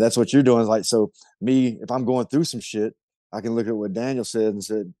 And that's what you're doing. Is like, so me, if I'm going through some shit, I can look at what Daniel said and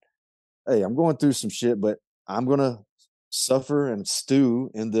said, hey, I'm going through some shit, but I'm going to suffer and stew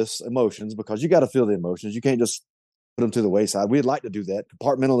in this emotions because you got to feel the emotions. You can't just put them to the wayside. We'd like to do that.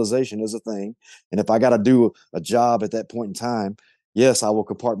 Compartmentalization is a thing. And if I got to do a job at that point in time, yes, I will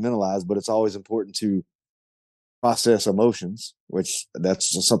compartmentalize, but it's always important to process emotions, which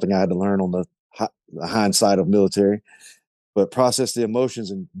that's something I had to learn on the hindsight of military. But process the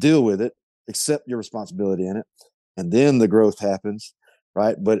emotions and deal with it, accept your responsibility in it, and then the growth happens,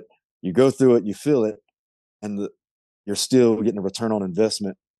 right? But you go through it, you feel it, and you're still getting a return on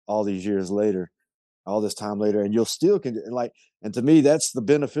investment all these years later, all this time later, and you'll still like. And to me, that's the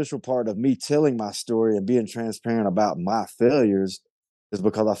beneficial part of me telling my story and being transparent about my failures, is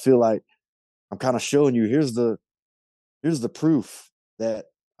because I feel like I'm kind of showing you here's the proof that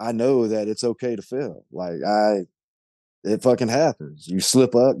I know that it's okay to fail. Like it fucking happens. You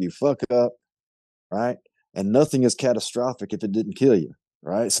slip up, you fuck up, right? And nothing is catastrophic if it didn't kill you,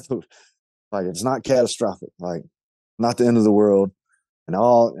 right? So like it's not catastrophic, like not the end of the world. And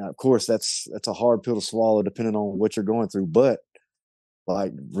of course, that's a hard pill to swallow depending on what you're going through. But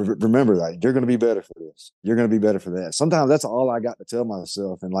like, remember, like you're gonna be better for this. You're gonna be better for that. Sometimes that's all I got to tell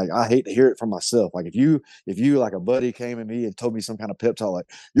myself, and like I hate to hear it from myself. Like if you like a buddy came at me and told me some kind of pep talk, like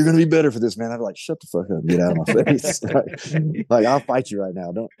you're gonna be better for this, man. I'd be like, shut the fuck up, and get out of my face. Like I'll fight you right now.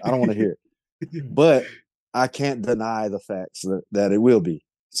 I don't want to hear it. But I can't deny the facts that it will be.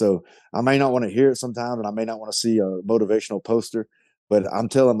 So I may not want to hear it sometimes, and I may not want to see a motivational poster, but I'm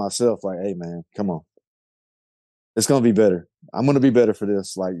telling myself like, hey man, come on. it's going to be better. I'm going to be better for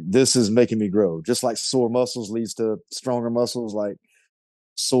this. Like, this is making me grow. Just like sore muscles leads to stronger muscles, like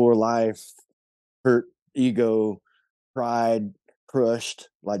sore life, hurt ego, pride, crushed,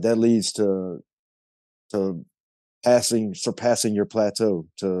 like that leads to surpassing your plateau,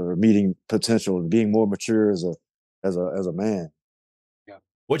 to meeting potential, being more mature as a man. Yeah.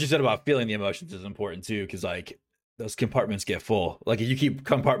 What you said about feeling the emotions is important too, because like those compartments get full. Like if you keep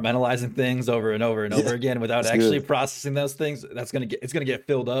compartmentalizing things over and over and Yeah, over again without that's actually good. processing those things, it's gonna get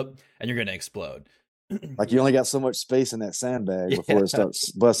filled up and you're gonna explode. Like, you only got so much space in that sandbag before Yeah. it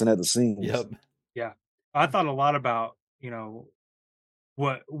starts busting at the seams. Yep. Yeah. I thought a lot about,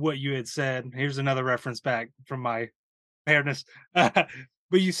 what you had said. Here's another reference back from my fairness. But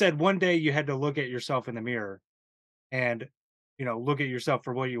you said one day you had to look at yourself in the mirror and, look at yourself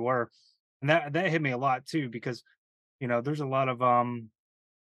for what you were. And that hit me a lot too, because, there's a lot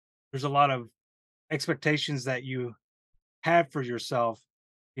of expectations that you have for yourself,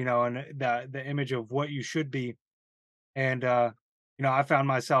 and the image of what you should be. And I found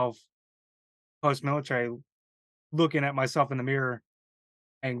myself post military looking at myself in the mirror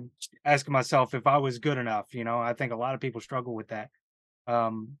and asking myself if I was good enough. I think a lot of people struggle with that.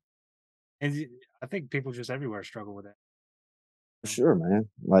 Um, I think people just everywhere struggle with it. For sure, man.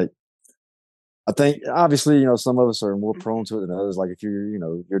 Like, I think obviously, some of us are more prone to it than others. Like, if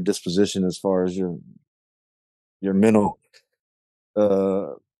your disposition as far as your mental uh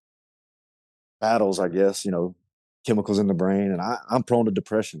battles, I guess, chemicals in the brain. And I'm prone to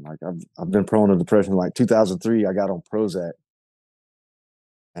depression. Like, I've been prone to depression. Like 2003, I got on Prozac,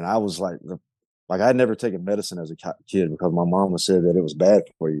 and I was like I'd never taken medicine as a kid because my mom was said that it was bad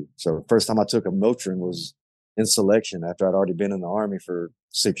for you. So the first time I took a Motrin was in selection after I'd already been in the Army for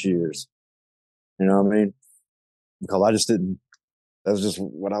 6 years. You know what I mean? Because I just didn't. That was just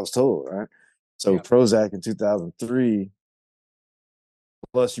what I was told, right? So Yeah. Prozac in 2003.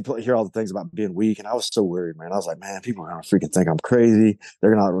 Plus, you hear all the things about being weak, and I was so worried, man. I was like, man, people are gonna freaking think I'm crazy.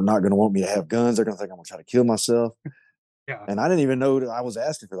 They're not gonna want me to have guns. They're gonna think I'm gonna try to kill myself. Yeah. And I didn't even know that I was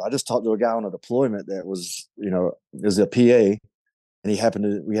asking for that. I just talked to a guy on a deployment that was, is a PA, and he happened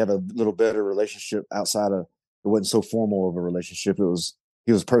to. We have a little better relationship outside of. It wasn't so formal of a relationship. He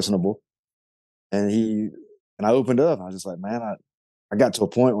was personable, and I opened up. And I was just like, man, I got to a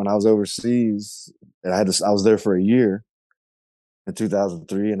point when I was overseas, and I was there for a year in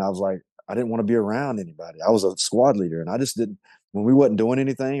 2003, and I was like, I didn't want to be around anybody. I was a squad leader, and I just didn't. When we wasn't doing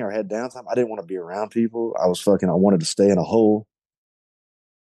anything or had downtime, I didn't want to be around people. I wanted to stay in a hole,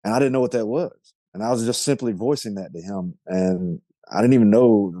 and I didn't know what that was. And I was just simply voicing that to him, and I didn't even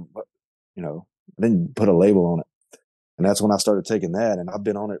know, I didn't put a label on it. And that's when I started taking that, and I've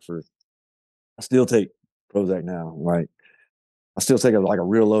been on it for. I still take Prozac now. Like, I still take like a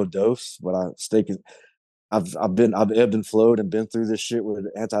real low dose, but I've ebbed and flowed and been through this shit with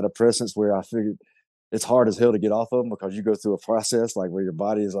antidepressants where I figured it's hard as hell to get off of them because you go through a process like where your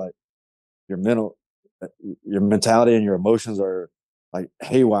body is like your mental your mentality and your emotions are like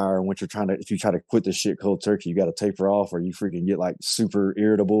haywire. And if you try to quit this shit cold turkey, you got to taper off or you freaking get like super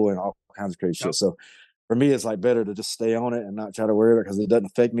irritable and all kinds of crazy Yep. shit. So for me, it's like better to just stay on it and not try to worry about it because it doesn't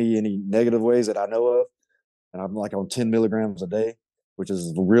affect me any negative ways that I know of. And I'm like on 10 milligrams a day, which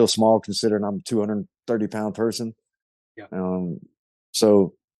is real small considering I'm a 230-pound person. Yeah.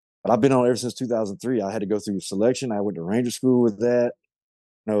 So, but I've been on it ever since 2003. I had to go through selection. I went to Ranger school with that.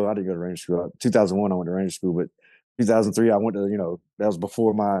 No, I didn't go to Ranger school. 2001, I went to Ranger school, but 2003, I went to, that was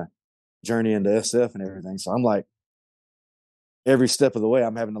before my journey into SF and everything. So I'm like, every step of the way,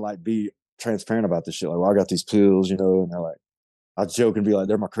 I'm having to like be transparent about this shit. Like, well, I got these pills, and they're like, I joke and be like,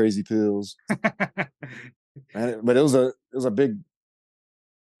 they're my crazy pills. But it was a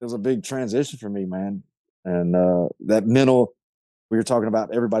big transition for me, man. And that mental, we were talking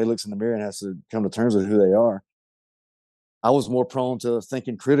about everybody looks in the mirror and has to come to terms with who they are. I was more prone to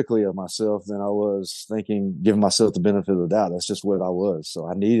thinking critically of myself than I was giving myself the benefit of the doubt. That's just what I was. So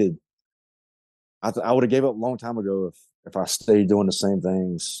I would have gave up a long time ago if I stayed doing the same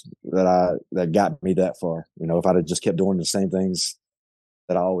things that got me that far. If I'd have just kept doing the same things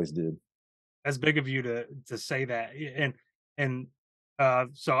that I always did. That's big of you to say that. And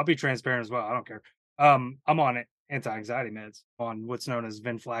so I'll be transparent as well. I don't care. I'm on anti-anxiety meds on what's known as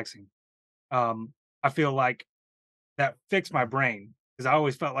venflaxine. I feel like that fixed my brain because I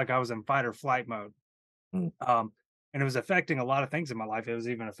always felt like I was in fight or flight mode. Mm. And it was affecting a lot of things in my life. It was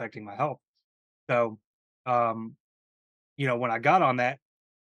even affecting my health. So, um, when I got on that,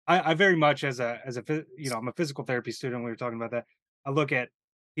 I very much I'm a physical therapy student. We were talking about that. I look at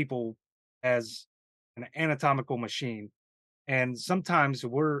people as an anatomical machine, and sometimes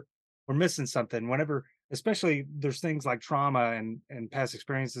we're missing something. Whenever especially there's things like trauma and past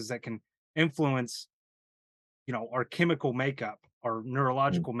experiences that can influence, our chemical makeup, our Mm.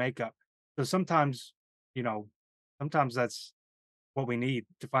 neurological makeup. So sometimes, you know, sometimes that's what we need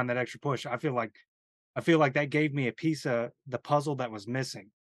to find that extra push. I feel like that gave me a piece of the puzzle that was missing,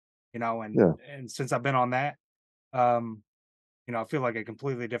 and Yeah, since I've been on that, um, I feel like a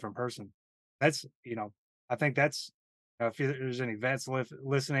completely different person. That's, I think that's, if there's any vets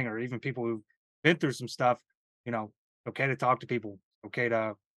listening, or even people who've been through some stuff, you know, okay to talk to people, okay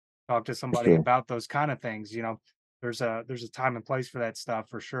to talk to for somebody sure. about those kind of things. There's a time and place for that stuff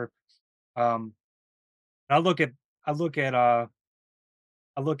for sure. Um, I look at, I look at, I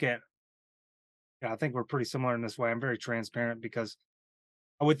look at, I think we're pretty similar in this way. I'm very transparent because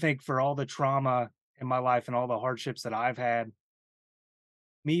I would think for all the trauma in my life and all the hardships that I've had,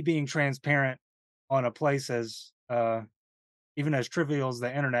 me being transparent on a place as even as trivial as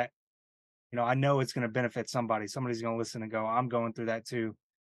the internet, I know it's going to benefit somebody. Somebody's going to listen and go, I'm going through that too.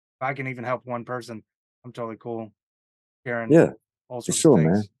 If I can even help one person, I'm totally cool sharing Yeah, all for sorts of sure,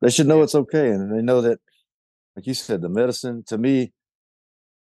 man. things. They should know Yeah. it's okay, and they know that, like you said, the medicine to me,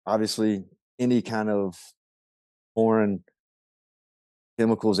 obviously, any kind of foreign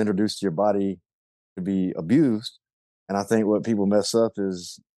chemicals introduced to your body could be abused. And I think what people mess up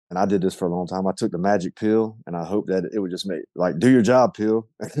is, and I did this for a long time. I took the magic pill, and I hope that it would just make like do your job pill,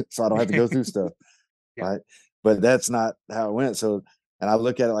 so I don't have to go through stuff, Yeah. right? But that's not how it went. So, and I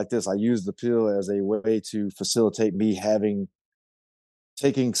look at it like this: I use the pill as a way to facilitate me having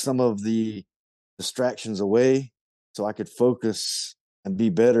taking some of the distractions away, so I could focus and be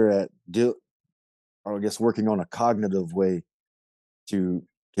better at or I guess working on a cognitive way to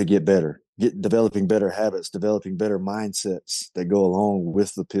get better, get developing better habits, developing better mindsets that go along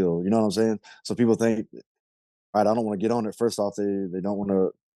with the pill. You know what I'm saying? So people think, all right, I don't want to get on it. First off, they don't want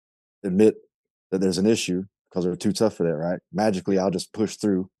to admit that there's an issue because they're too tough for that, right? Magically, Yeah. I'll just push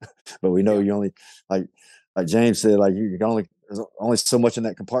through. But we know Yeah. you only like James said, like you can only there's only so much in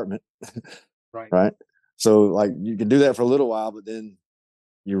that compartment, Right. right? So like you can do that for a little while, but then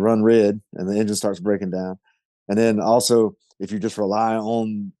you run red and the engine starts breaking down. And then also, if you just rely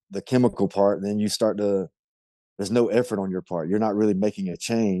on the chemical part, then you start to, there's no effort on your part. You're not really making a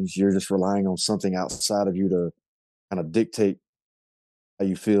change. You're just relying on something outside of you to kind of dictate how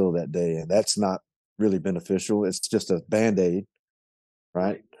you feel that day. And that's not really beneficial. It's just a band aid, right?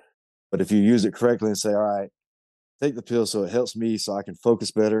 Right. But if you use it correctly and say, all right, take the pill so it helps me so I can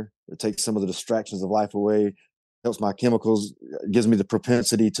focus better, it takes some of the distractions of life away, helps my chemicals, gives me the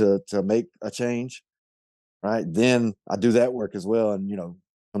propensity to make a change, right? Then I do that work as well, and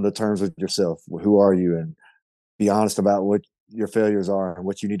come to terms with yourself. Who are you, and be honest about what your failures are and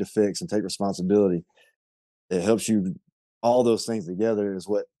what you need to fix, and take responsibility. It helps you. All those things together is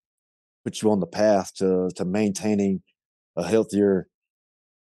what puts you on the path to maintaining a healthier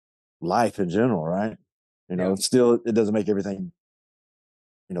life in general, right? Yeah. Still it doesn't make everything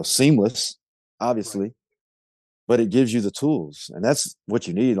seamless, Right. obviously, but it gives you the tools, and that's what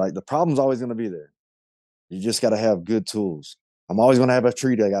you need. Like the problem's always going to be there. You just got to have good tools. I'm always going to have a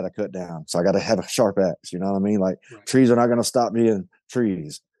tree that I got to cut down. So I got to have a sharp axe. You know what I mean? Like Right. trees are not going to stop being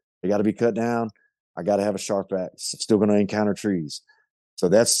trees. They got to be cut down. I got to have a sharp axe. I'm still going to encounter trees. So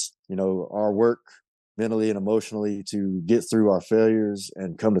that's, our work mentally and emotionally to get through our failures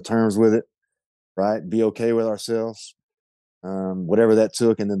and come to terms with it, right? Be okay with ourselves, whatever that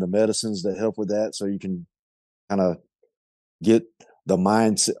took. And then the medicines that help with that. So you can kind of get the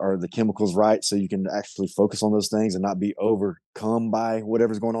mind or the chemicals right so you can actually focus on those things and not be overcome by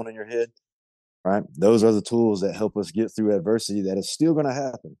whatever's going on in your head, right? Those are the tools that help us get through adversity that is still going to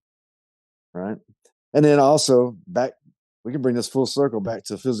happen, right? And then also we can bring this full circle back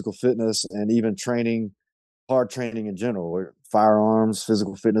to physical fitness and even training, hard training in general, firearms,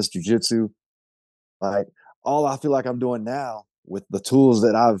 physical fitness, jujitsu. Like all I feel like I'm doing now with the tools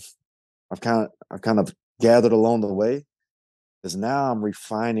that I've kind of gathered along the way is now I'm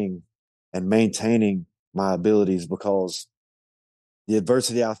refining and maintaining my abilities because the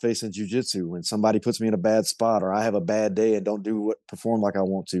adversity I face in jujitsu, when somebody puts me in a bad spot or I have a bad day and don't perform like I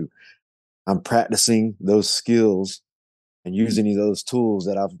want to, I'm practicing those skills and using those tools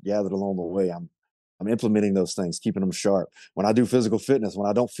that I've gathered along the way. I'm implementing those things, keeping them sharp. When I do physical fitness, when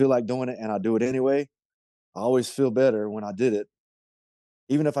I don't feel like doing it and I do it anyway, I always feel better when I did it.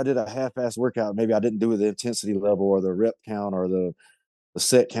 Even if I did a half-ass workout, maybe I didn't do the intensity level or the rep count or the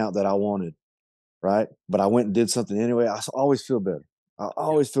set count that I wanted, right? But I went and did something anyway. I always feel better. I Yeah.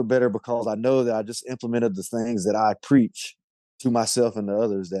 always feel better because I know that I just implemented the things that I preach to myself and to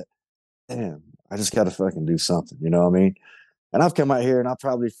others that, damn, I just got to fucking do something. You know what I mean? And I've come out here and I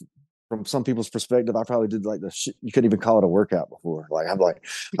probably from some people's perspective, I probably did like the shit. You couldn't even call it a workout before. Like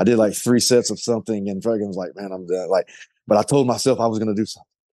I did like 3 sets of something and fucking was like, man, I'm done. Like, but I told myself I was going to do something.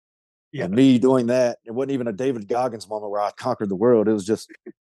 Yeah. And me doing that, it wasn't even a David Goggins moment where I conquered the world. It was just,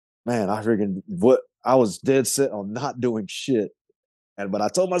 man, I was dead set on not doing shit. But I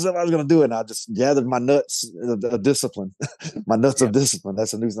told myself I was going to do it. And I just gathered my nuts of discipline, my nuts of discipline.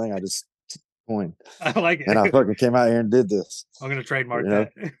 That's a new thing I just coined. I like it. And I fucking came out here and did this. I'm going to trademark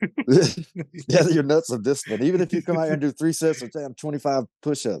that. Gather your nuts of discipline. Even if you come out here and do 3 sets of 25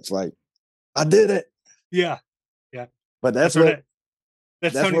 push-ups, like I did it. Yeah. Yeah. But that's what we're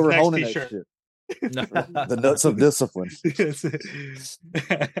next honing t-shirt. That shit. The nuts of discipline.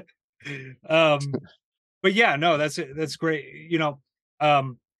 But yeah, no, that's great. You know,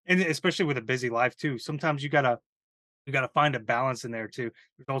 and especially with a busy life too. Sometimes you gotta find a balance in there too.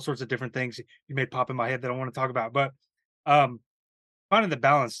 There's all sorts of different things you may pop in my head that I want to talk about, but finding the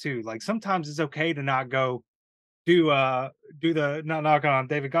balance too. Like sometimes it's okay to not go do the not knocking on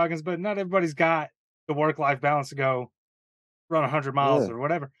David Goggins, but not everybody's got the work-life balance to go run 100 miles or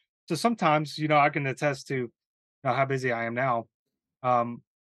whatever. So sometimes, you know, I can attest to, you know, how busy I am now.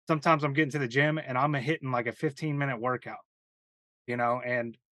 Sometimes I'm getting to the gym and I'm hitting like a 15-minute workout, you know,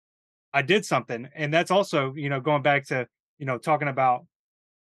 and I did something. And that's also, you know, going back to, you know, talking about,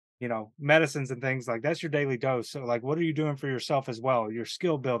 you know, medicines and things like that's your daily dose. So like, what are you doing for yourself as well? Your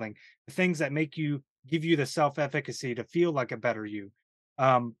skill building, the things that give you the self-efficacy to feel like a better you.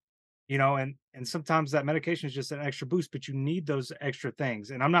 You know, and sometimes that medication is just an extra boost, but you need those extra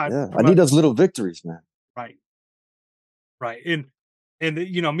things. And I'm not I need those little victories, man. Right. Right. And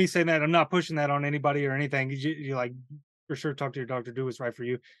you know, me saying that, I'm not pushing that on anybody or anything. You like for sure talk to your doctor, do what's right for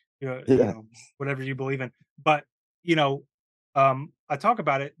you. You know, whatever you believe in. But, you know, I talk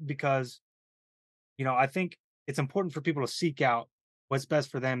about it because, you know, I think it's important for people to seek out what's best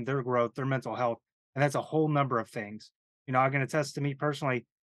for them, their growth, their mental health. And that's a whole number of things. You know, I can attest to me personally,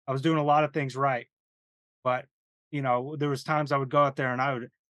 I was doing a lot of things right. But, you know, there was times I would go out there and I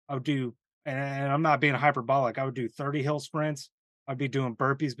would do, and I'm not being hyperbolic. I would do 30 hill sprints. I'd be doing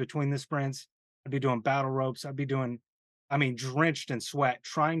burpees between the sprints. I'd be doing battle ropes. I'd be doing, I mean, drenched in sweat,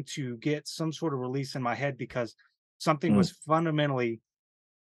 trying to get some sort of release in my head because something was fundamentally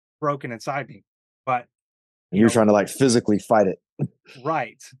broken inside me. But you're trying to like physically fight it.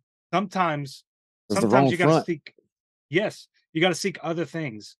 Right. Sometimes you got to seek, yes, you got to seek other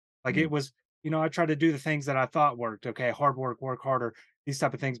things. Like it was, you know, I tried to do the things that I thought worked. Okay, hard work harder, these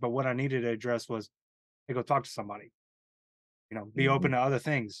type of things. But what I needed to address was, hey, go talk to somebody. You know, be open to other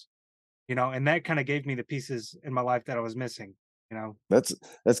things. You know, and that kind of gave me the pieces in my life that I was missing. You know, that's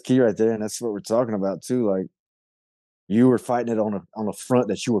key right there, and that's what we're talking about too. Like you were fighting it on a front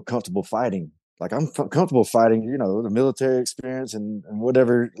that you were comfortable fighting. Like I'm comfortable fighting, you know, the military experience and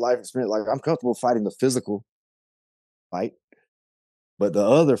whatever life experience. Like I'm comfortable fighting the physical fight, but the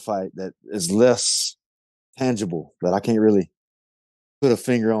other fight that is less tangible that I can't really put a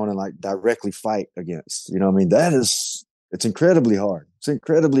finger on and like directly fight against. You know what I mean? It's incredibly hard. It's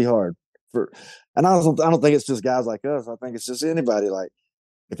incredibly hard and I don't think it's just guys like us. I think it's just anybody. Like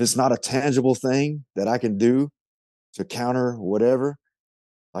if it's not a tangible thing that I can do to counter whatever,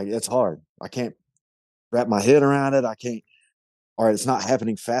 like it's hard. I can't wrap my head around it. I can't, or it's not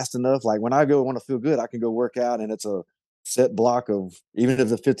happening fast enough. Like when I want to feel good, I can go work out and it's a set block of, even if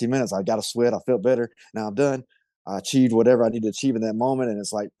it's 50 minutes, I got to sweat. I felt better. Now I'm done. I achieved whatever I need to achieve in that moment. And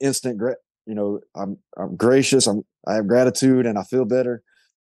it's like instant, you know, I'm gracious. I have gratitude and I feel better.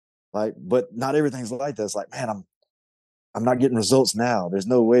 Like, but not everything's like that. It's like, man, I'm not getting results now. There's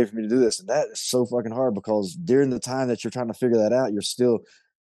no way for me to do this. And that is so fucking hard because during the time that you're trying to figure that out, you're still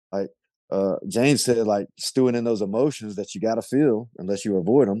like, James said, like stewing in those emotions that you got to feel unless you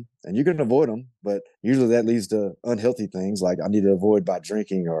avoid them, and you can avoid them, but usually that leads to unhealthy things like I need to avoid by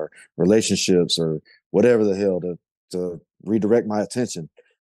drinking or relationships or whatever the hell to redirect my attention.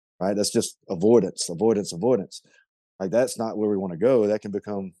 Right? That's just avoidance. Like that's not where we want to go. That can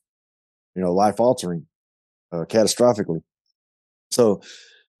become, you know, life altering, catastrophically. So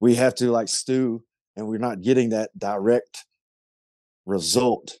we have to like stew, and we're not getting that direct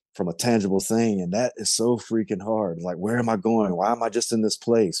result from a tangible thing, and that is so freaking hard. Like, where am I going? Why am I just in this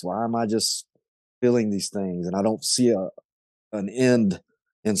place? Why am I just feeling these things and I don't see an end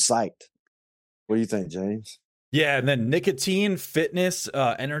in sight? What do you think, James? Yeah, and then nicotine, fitness,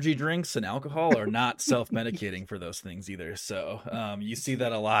 energy drinks, and alcohol are not self-medicating for those things either. So you see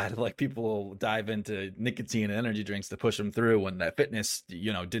that a lot. Like people will dive into nicotine and energy drinks to push them through when that fitness,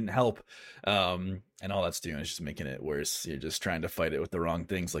 you know, didn't help. And all that's doing is just making it worse. You're just trying to fight it with the wrong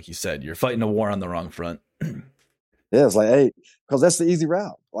things. Like you said, you're fighting a war on the wrong front. Yeah, it's like, hey, because that's the easy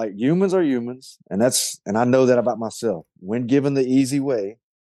route. Like humans are humans, and I know that about myself. When given the easy way,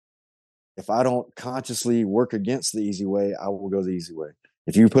 if I don't consciously work against the easy way, I will go the easy way.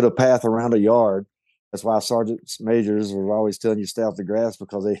 If you put a path around a yard, that's why sergeants majors are always telling you stay off the grass,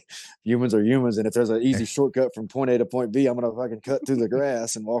 because humans are humans, and if there's an easy shortcut from point A to point B, I'm gonna fucking cut through the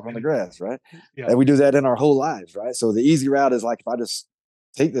grass and walk on the grass, right? Yeah. And we do that in our whole lives, right? So the easy route is like, if I just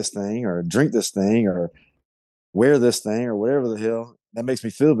take this thing or drink this thing or wear this thing or whatever the hell that makes me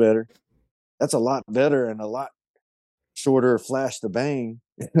feel better. That's a lot better and a lot shorter flash to bang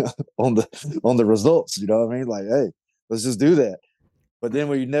on the results. You know what I mean? Like, hey, let's just do that. But then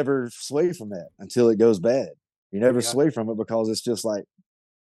we never sway from that until it goes bad. You never Yeah. sway from it because it's just like,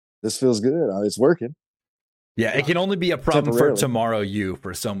 this feels good. It's working. Yeah, it can only be a problem for Temporarily. tomorrow you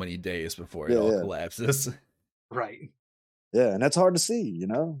for so many days before it all collapses. Right. Yeah, and that's hard to see, you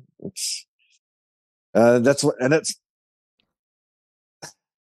know. It's that's what, and that's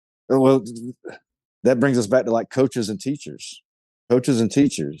well, that brings us back to like coaches and teachers. Coaches and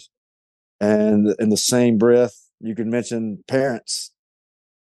teachers. And in the same breath, you can mention parents,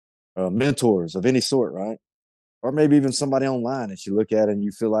 mentors of any sort, right? Or maybe even somebody online that you look at and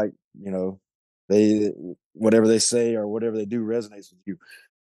you feel like, you know, they, whatever they say or whatever they do resonates with you.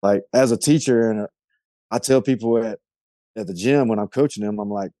 Like as a teacher, and I tell people at the gym when I'm coaching them, I'm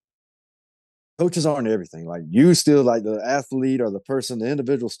like, coaches aren't everything. Like you still, like the athlete or the person, the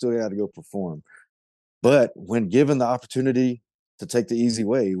individual still got to go perform. But when given the opportunity to take the easy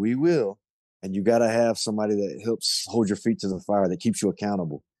way, we will. And you got to have somebody that helps hold your feet to the fire, that keeps you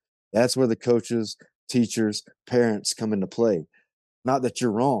accountable. That's where the coaches, teachers, parents come into play. Not that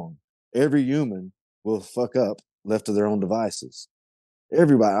you're wrong. Every human will fuck up left to their own devices.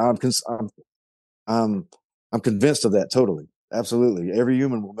 Everybody, I'm, I'm convinced of that totally. Absolutely. Every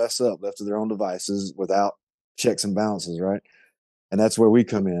human will mess up left to their own devices without checks and balances, right? And that's where we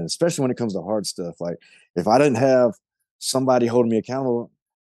come in, especially when it comes to hard stuff. Like if I didn't have somebody holding me accountable,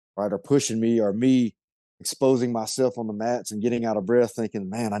 right, or pushing me, or me exposing myself on the mats and getting out of breath, thinking,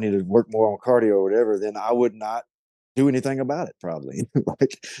 man, I need to work more on cardio or whatever, then I would not do anything about it probably.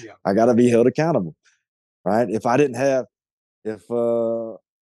 Like Yeah. I got to be held accountable, right? If I didn't have, if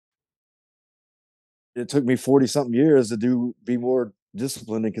it took me 40 something years to be more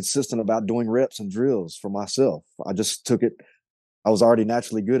disciplined and consistent about doing reps and drills for myself. I just took it. I was already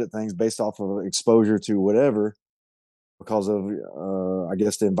naturally good at things based off of exposure to whatever, because of I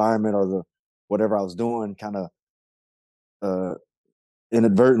guess the environment or the whatever I was doing kind of uh,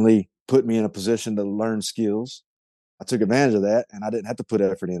 inadvertently put me in a position to learn skills. I took advantage of that, and I didn't have to put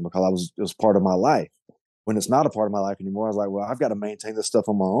effort in because it was part of my life. When it's not a part of my life anymore, I was like, well, I've got to maintain this stuff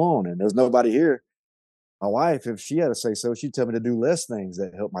on my own, and there's nobody here. My wife, if she had to say so, she'd tell me to do less things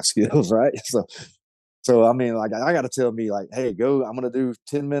that help my skills, right? So I mean, like I got to tell me, like, hey, go. I'm going to do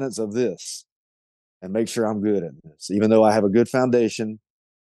 10 minutes of this and make sure I'm good at this. Even though I have a good foundation,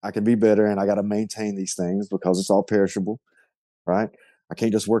 I can be better, and I got to maintain these things because it's all perishable, right? I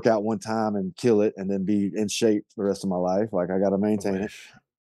can't just work out one time and kill it and then be in shape the rest of my life. Like I got to I maintain it. wish.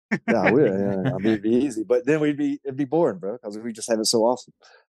 Yeah, I will. Yeah, I mean, it'd be easy, but then it'd be boring, bro, because we just have it so awesome.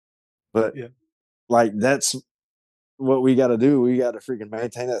 But Yeah. like that's what we got to do. We got to freaking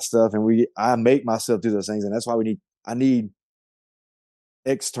maintain that stuff, and I make myself do those things, and that's why I need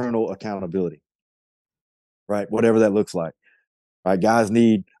external accountability, right? Whatever that looks like, right? Guys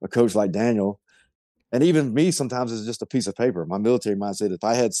need a coach like Daniel, and even me sometimes is just a piece of paper. My military mindset, if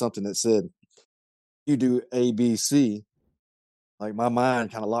I had something that said you do A, B, C, like my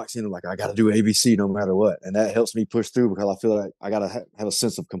mind kind of locks in, like I got to do A, B, C no matter what, and that helps me push through because I feel like I got to have a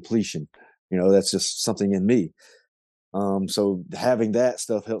sense of completion. You know, that's just something in me. So having that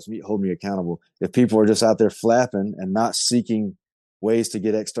stuff helps me hold me accountable. If people are just out there flapping and not seeking ways to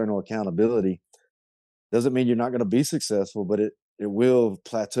get external accountability, doesn't mean you're not going to be successful, but it will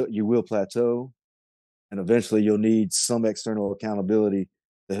plateau. You will plateau, and eventually you'll need some external accountability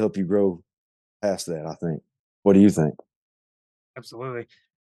to help you grow past that. I think. What do you think? Absolutely.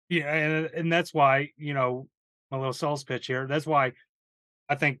 Yeah, and that's why, my little sales pitch here. That's why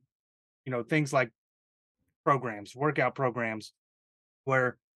I think, things like programs, workout programs,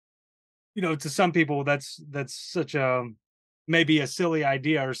 where, to some people that's such a maybe a silly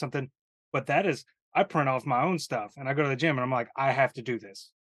idea or something, but that is I print off my own stuff and I go to the gym and I'm like, I have to do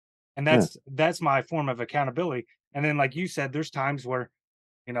this. And Yeah, that's my form of accountability. And then like you said, there's times where,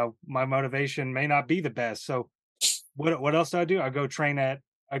 my motivation may not be the best. So what else do? I go train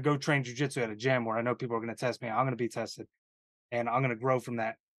jujitsu at a gym where I know people are going to test me. I'm going to be tested, and I'm going to grow from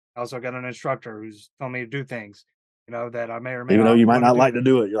that. I also got an instructor who's telling me to do things, that I may or may even though not you might want to not do. like to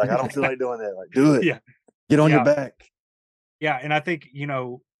do it, you're like, I don't feel like doing that. Like, do it. Yeah, Get on your Yeah. back. Yeah. And I think,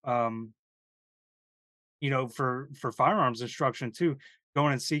 for firearms instruction too,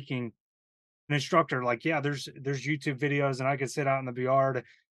 going and seeking an instructor, like, yeah, there's YouTube videos, and I could sit out in the yard.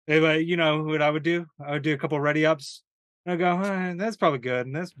 But you know what I would do? I would do a couple of ready ups. And I go, that's probably good.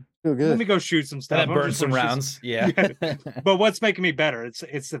 And Feel let good. me go shoot some And stuff. then I burn just want some to shoot rounds. Yeah. yeah. But what's making me better?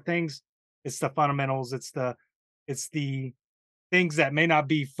 It's the things, it's the fundamentals, it's the things that may not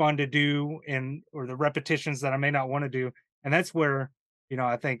be fun to do, and or the repetitions that I may not want to do. And that's where,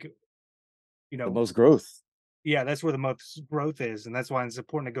 I think, you The know, most growth. yeah, that's where the most growth is. And that's why it's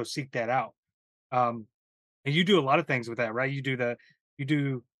important to go seek that out. Um, and you do a lot of things with that, right? You do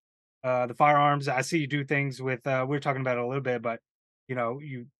the firearms. I see you do things with we are talking about it a little bit, but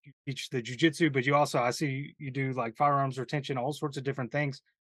you teach the jujitsu, but you also, I see you do like firearms retention, all sorts of different things.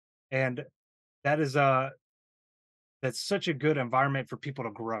 And that is that's such a good environment for people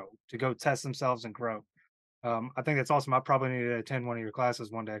to grow, to go test themselves and grow. I think that's awesome. I probably need to attend one of your classes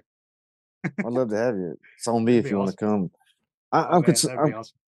one day. I'd love to have you. It's on me That'd if be you want to awesome. come. Oh I'm, man, that'd be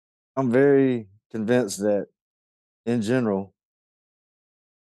awesome. I'm very convinced that in general,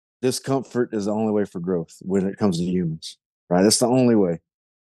 discomfort is the only way for growth when it comes to humans, right? It's the only way.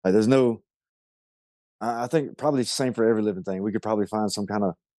 Like there's no, I think probably the same for every living thing. We could probably find some kind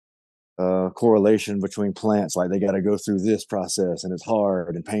of correlation between plants. Like they got to go through this process and it's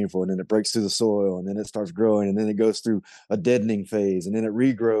hard and painful. And then it breaks through the soil and then it starts growing and then it goes through a deadening phase and then it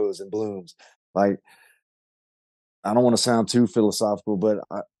regrows and blooms. Like, I don't want to sound too philosophical, but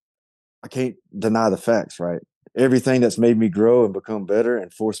I can't deny the facts, right? Everything that's made me grow and become better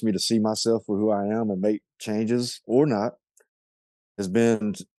and forced me to see myself for who I am and make changes or not has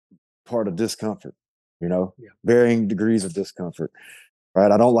been part of discomfort, Yeah. varying degrees of discomfort, right?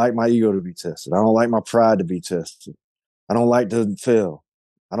 I don't like my ego to be tested. I don't like my pride to be tested. I don't like to fail.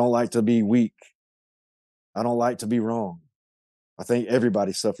 I don't like to be weak. I don't like to be wrong. I think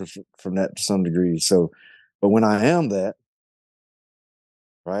everybody suffers from that to some degree. So, but when I am that,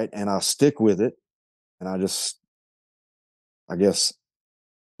 right, and I stick with it and I just, I guess,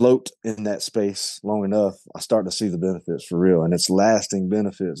 float in that space long enough, I start to see the benefits for real. And it's lasting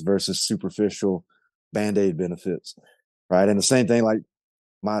benefits versus superficial band-aid benefits. Right. And the same thing, like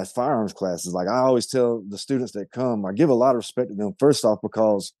my firearms classes, like I always tell the students that come, I give a lot of respect to them, first off,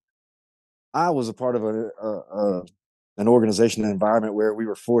 because I was a part of an organization, an environment where we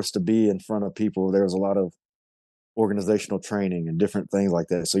were forced to be in front of people. There was a lot of organizational training and different things like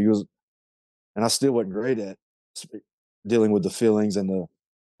that. So and I still wasn't great at dealing with the feelings and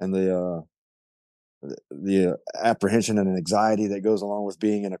the apprehension and anxiety that goes along with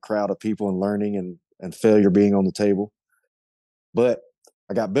being in a crowd of people and learning and failure being on the table. But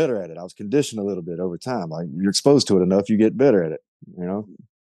I got better at it. I was conditioned a little bit over time. Like you're exposed to it enough, you get better at it,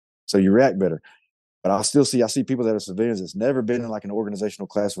 so you react better. But I see people that are civilians that's never been in like an organizational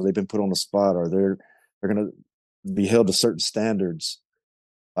class where they've been put on the spot or they're going to be held to certain standards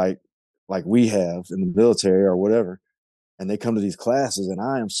like we have in the military or whatever. And they come to these classes, and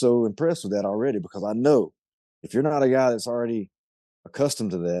I am so impressed with that already because I know if you're not a guy that's already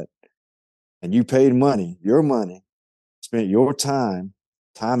accustomed to that and you paid money, your money, spent your time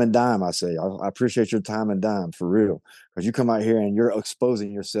and dime, I say, I appreciate your time and dime for real. Because you come out here and you're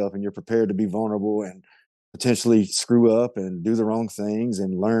exposing yourself and you're prepared to be vulnerable and potentially screw up and do the wrong things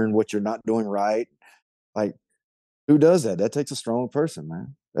and learn what you're not doing right. Like, who does that? That takes a strong person,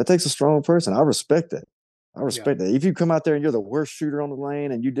 man. That takes a strong person. I respect that. I Yeah. respect that. If you come out there and you're the worst shooter on the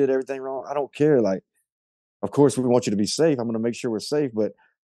lane and you did everything wrong, I don't care. Like, of course, we want you to be safe. I'm going to make sure we're safe, but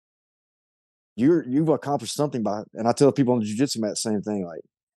you've accomplished something by. And I tell people on the jiu-jitsu mat the same thing. Like,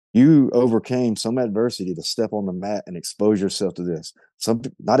 you overcame some adversity to step on the mat and expose yourself to this.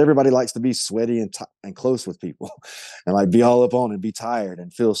 Not everybody likes to be sweaty and close with people, and like be all up on and be tired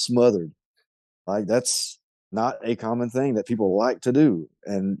and feel smothered. Like that's not a common thing that people like to do.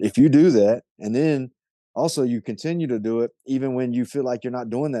 And if you do that, and then also you continue to do it, even when you feel like you're not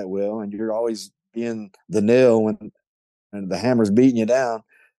doing that well, and you're always being the nail when and the hammer's beating you down,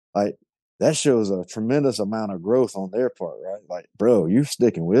 like that shows a tremendous amount of growth on their part, right? Like, bro, you're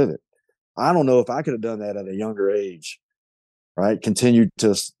sticking with it. I don't know if I could have done that at a younger age, right? Continue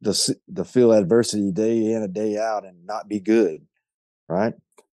to feel adversity day in and day out and not be good, right?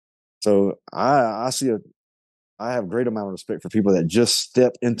 So I have great amount of respect for people that just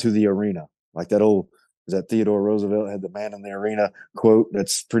step into the arena. Like that Theodore Roosevelt had the man in the arena quote.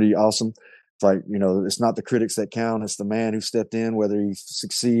 That's pretty awesome. It's like, it's not the critics that count. It's the man who stepped in, whether he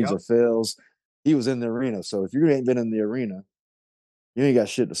succeeds Yep. or fails. He was in the arena. So if you ain't been in the arena, you ain't got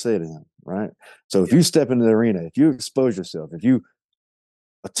shit to say to him, right? So if Yep. you step into the arena, if you expose yourself, if you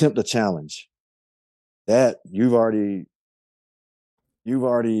attempt a challenge that you've already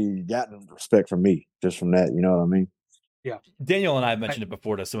gotten respect from me just from that. You know what I mean? Yeah. Daniel and I have mentioned it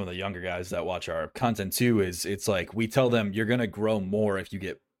before to some of the younger guys that watch our content too. Is it's like we tell them you're gonna grow more if you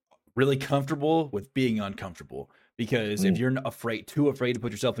get really comfortable with being uncomfortable. Because if you're too afraid to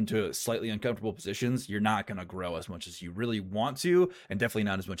put yourself into slightly uncomfortable positions, you're not gonna grow as much as you really want to, and definitely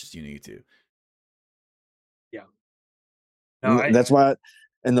not as much as you need to. Yeah. No, That's why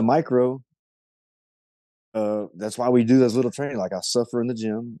in the micro, that's why we do those little training. Like I suffer in the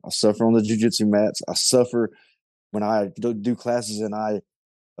gym, I suffer on the jujitsu mats, I suffer when I do classes and I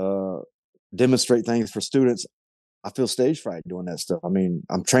demonstrate things for students. I feel stage fright doing that stuff. I mean,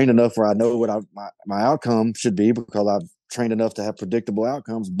 I'm trained enough where I know what my outcome should be because I've trained enough to have predictable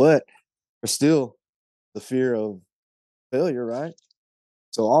outcomes, but there's still the fear of failure, right?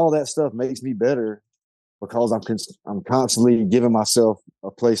 So all that stuff makes me better because I'm constantly giving myself a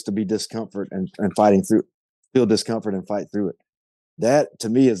place to be discomfort and fighting through, feel discomfort and fight through it. That to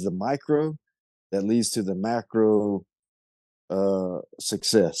me is the micro that leads to the macro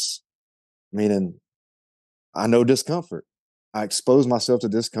success. Meaning, I know discomfort. I expose myself to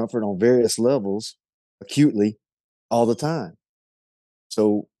discomfort on various levels acutely all the time.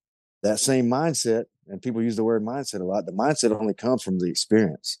 So that same mindset, and people use the word mindset a lot, the mindset only comes from the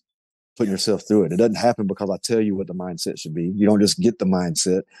experience, putting yourself through it. It doesn't happen because I tell you what the mindset should be. You don't just get the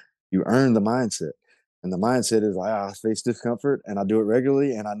mindset, you earn the mindset. And the mindset is like, I face discomfort and I do it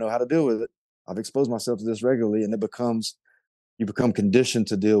regularly and I know how to deal with it. I've exposed myself to this regularly, and you become conditioned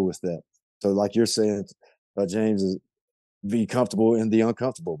to deal with that. So, like you're saying, James, is be comfortable in the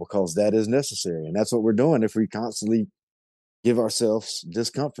uncomfortable because that is necessary. And that's what we're doing if we constantly give ourselves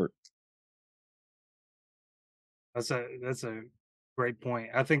discomfort. That's a great point.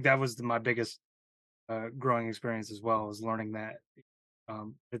 I think that was my biggest growing experience as well, is learning that.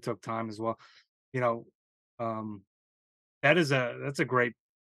 It took time as well. You know, um, that's a great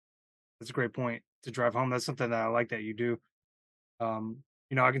point to drive home. That's something that I like that you do.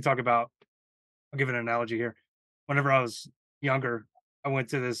 I can talk about. I'll give an analogy here. Whenever I was younger, I went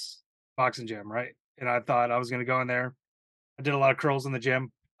to this boxing gym, right? And I thought I was going to go in there. I did a lot of curls in the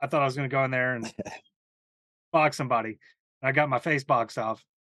gym. I thought I was going to go in there and box somebody. And I got my face boxed off,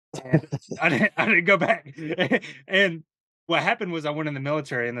 and I didn't go back. And what happened was I went in the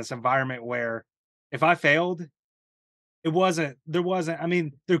military in this environment where if I failed, there wasn't, I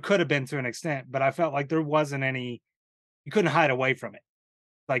mean, there could have been to an extent, but I felt like there wasn't any, you couldn't hide away from it.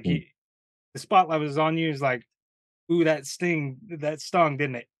 Like the spotlight was on you. Is like, ooh, that stung,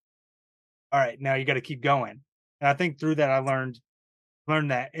 didn't it? All right, now you got to keep going. And I think through that I learned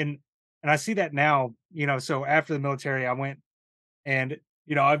that, and I see that now. So after the military, I went and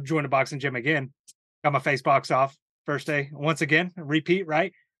I've joined a boxing gym again, got my face boxed off first day once again, repeat,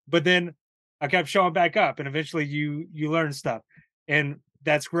 right? But then I kept showing back up, and eventually you learn stuff, and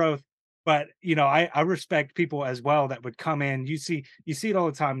that's growth. But I respect people as well that would come in. You see it all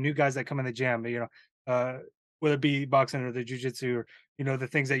the time. New guys that come in the gym, uh, whether it be boxing or the jujitsu or the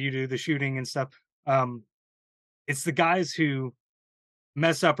things that you do, the shooting and stuff. Um, it's the guys who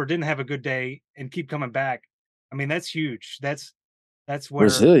mess up or didn't have a good day and keep coming back. I mean, that's huge. That's where,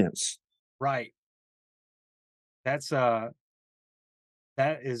 Resilience. right. That's that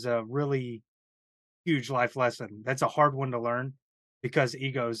is a really huge life lesson. That's a hard one to learn because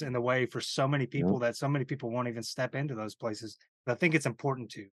ego's in the way for so many people that so many people won't even step into those places. But I think it's important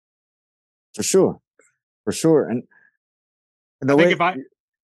to. For sure. For sure. And I the think way,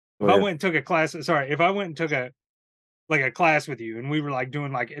 if I went and took a class, sorry, if I went and took a class with you and we were like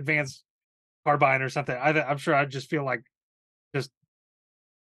doing like advanced carbine or something, I'm sure I'd just feel like just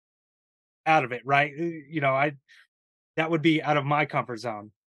out of it, right? I that would be out of my comfort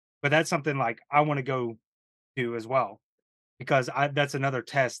zone. But that's something like I want to go do as well because that's another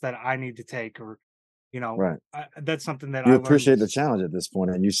test that I need to take, or right. that's something that You I learned. appreciate the challenge at this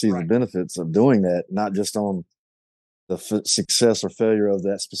point and you see the Right, benefits of doing that, not just on the success or failure of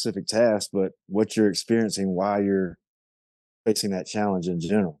that specific task, but what you're experiencing while you're facing that challenge in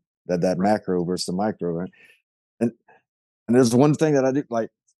general, that right. macro versus the micro, right? And and there's one thing that I do like,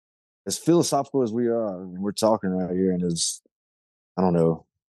 as philosophical as we are, and we're talking right here, and as I don't know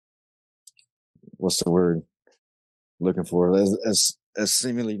what's the word looking for, as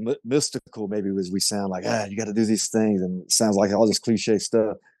seemingly mystical maybe as we sound, like you got to do these things, and it sounds like all this cliche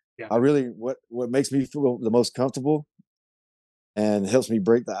stuff. Yeah, I really what makes me feel the most comfortable and helps me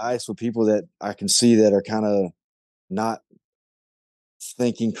break the ice with people that I can see that are kind of not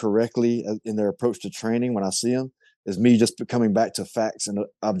thinking correctly in their approach to training when I see them is me just coming back to facts and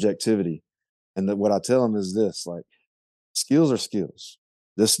objectivity. And what I tell them is this: like, skills are skills.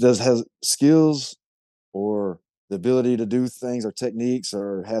 This does has skills or the ability to do things or techniques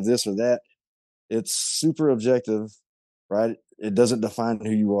or have this or that. It's super objective, right? It doesn't define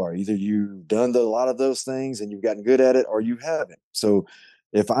who you are. Either you've done a lot of those things and you've gotten good at it, or you haven't. So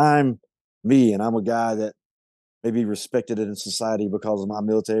if I'm me and I'm a guy that maybe respected in society because of my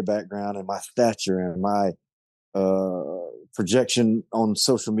military background and my stature and my projection on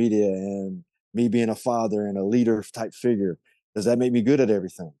social media and me being a father and a leader type figure, does that make me good at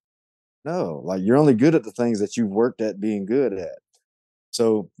everything? No, like you're only good at the things that you've worked at being good at.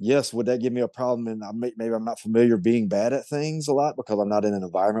 So yes, would that give me a problem? And maybe I'm not familiar being bad at things a lot because I'm not in an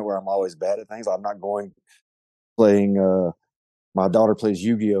environment where I'm always bad at things. I'm not going playing. My daughter plays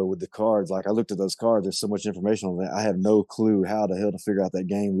Yu-Gi-Oh with the cards. Like I looked at those cards. There's so much information on that. I have no clue how the hell to figure out that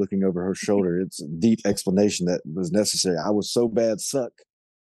game. Looking over her shoulder, it's a deep explanation that was necessary. I was so bad, suck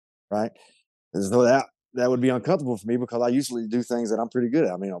right. As though that would be uncomfortable for me because I usually do things that I'm pretty good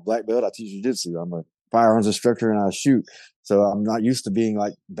at. I mean, on black belt, I teach jiu-jitsu. I'm a firearms instructor and I shoot. So I'm not used to being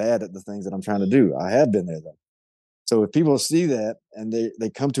like bad at the things that I'm trying to do. I have been there though. So if people see that and they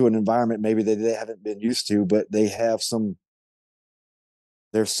come to an environment maybe they haven't been used to, but they have some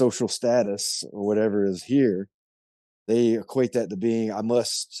their social status or whatever is here, they equate that to being I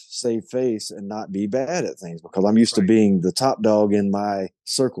must save face and not be bad at things because I'm used to Right. being the top dog in my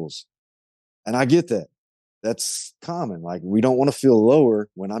circles. And I get that. That's common. Like we don't want to feel lower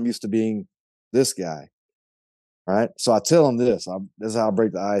when I'm used to being this guy. Right. So I tell them this is how I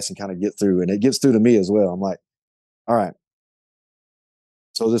break the ice and kind of get through. And it gets through to me as well. I'm like, all right.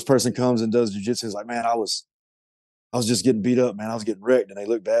 So this person comes and does jujitsu. Is like, man, I was just getting beat up, man. I was getting wrecked. And they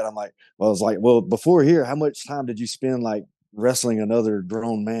look bad. I'm like, well, I was like, well, before here, how much time did you spend like wrestling another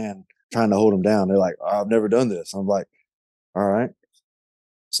grown man trying to hold him down? They're like, oh, I've never done this. I'm like, all right.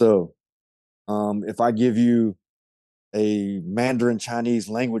 So if I give you a Mandarin Chinese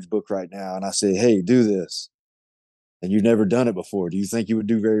language book right now and I say, hey, do this, and you've never done it before, do you think you would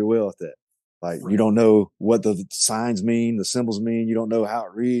do very well at that? Like you don't know what the signs mean, the symbols mean, you don't know how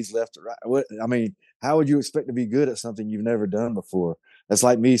it reads left or right. What I mean, how would you expect to be good at something you've never done before? That's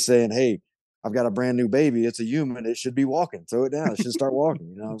like me saying, hey, I've got a brand new baby. It's a human. It should be walking. Throw it down. It should start walking.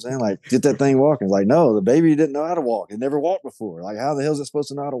 You know what I'm saying? Like, get that thing walking. Like, no, the baby didn't know how to walk. It never walked before. Like, how the hell is it supposed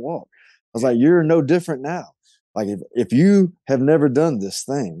to know how to walk? I was like, you're no different now. Like, if you have never done this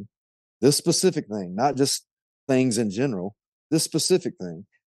thing, this specific thing, not just things in general, this specific thing,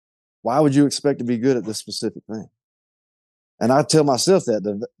 why would you expect to be good at this specific thing? And I tell myself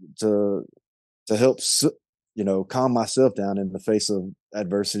that to help calm myself down in the face of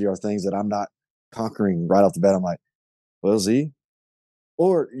adversity or things that I'm not conquering right off the bat. I'm like, well, Z,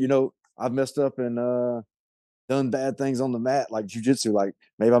 or I've messed up and done bad things on the mat like jujitsu. Like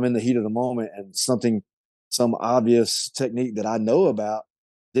maybe I'm in the heat of the moment and some obvious technique that I know about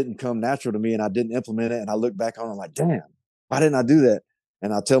didn't come natural to me and I didn't implement it. And I look back on it like, damn, why didn't I do that?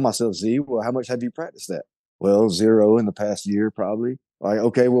 And I tell myself, Z, well, how much have you practiced that? Well, 0 in the past year, probably. Like,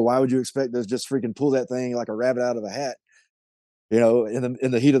 okay, well, why would you expect us just freaking pull that thing like a rabbit out of a hat,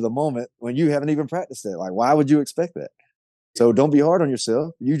 in the heat of the moment when you haven't even practiced it? Like, why would you expect that? So don't be hard on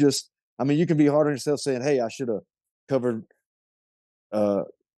yourself. You can be hard on yourself saying, hey, I should have covered,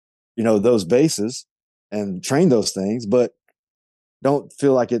 those bases and trained those things, but don't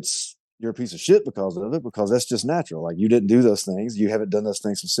feel like you're a piece of shit because of it, because that's just natural. Like you didn't do those things. You haven't done those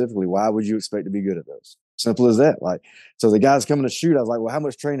things specifically. Why would you expect to be good at those? Simple as that. Like, so the guy's coming to shoot. I was like, well, how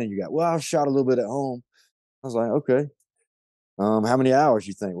much training you got? Well, I've shot a little bit at home. I was like, okay. How many hours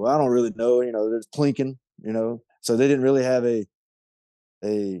you think? Well, I don't really know. There's plinking, so they didn't really have a,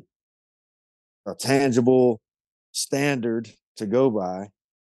 a tangible standard to go by.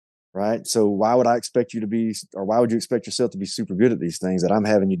 Right. So why would I expect you to be, or why would you expect yourself to be super good at these things that I'm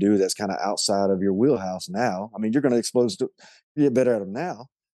having you do that's kind of outside of your wheelhouse now? I mean, you're going to get better at them now,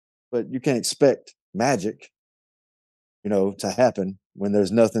 but you can't expect magic, to happen when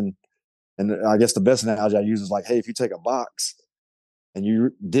there's nothing. And I guess the best analogy I use is like, hey, if you take a box and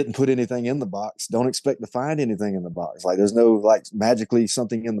you didn't put anything in the box, don't expect to find anything in the box. Like there's no like magically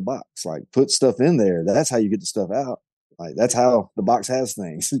something in the box. Like put stuff in there. That's how you get the stuff out. Like that's how the box has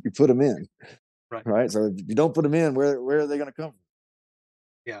things. You put them in. Right. Right. So if you don't put them in, where are they going to come from?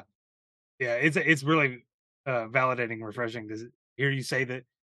 Yeah. Yeah. It's really validating, refreshing to hear you say that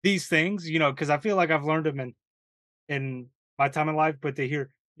these things, because I feel like I've learned them in my time in life, but to hear,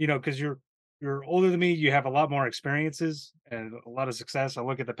 because you're older than me, you have a lot more experiences and a lot of success. I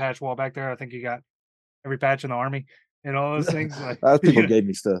look at the patch wall back there. I think you got every patch in the army and all those things. Like, People gave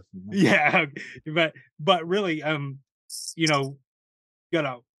me stuff. yeah, but really, you know, got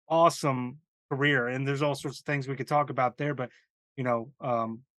an awesome career, and there's all sorts of things we could talk about there. But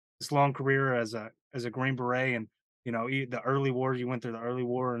this long career as a as a Green Beret, and the early war, you went through the early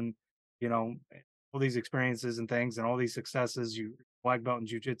war, and you know all these experiences and things, and all these successes. You black belt in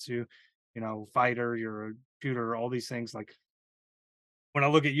jujitsu, fighter, you're a shooter, all these things. Like when I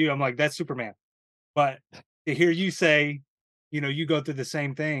look at you, I'm like, that's Superman. But to hear you say, you go through the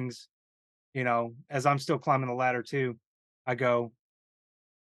same things, as I'm still climbing the ladder too, I go,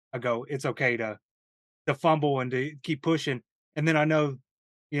 it's okay to fumble and to keep pushing. And then I know,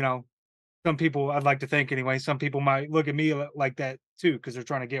 you know, some people, I'd like to think anyway, some people might look at me like that too, because they're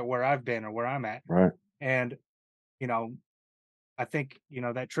trying to get where I've been or where I'm at. Right. And, you know, I think,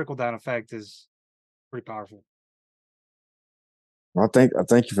 that trickle down effect is pretty powerful. Well, I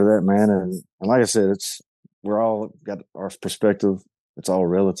thank you for that, man. And like I said, we're all got our perspective. It's all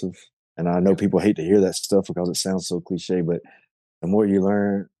relative. And I know Yeah. people hate to hear that stuff because it sounds so cliche, but the more you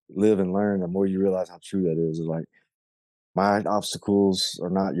live and learn, the more you realize how true that is. It's like my obstacles are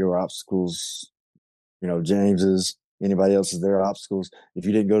not your obstacles, James's, anybody else's, their obstacles. If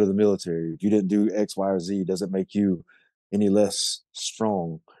you didn't go to the military, if you didn't do X, Y, or Z, doesn't make you any less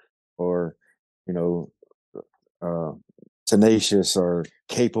strong or, you know, uh, tenacious or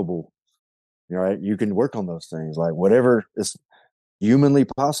capable. Right? You can work on those things. Like whatever is humanly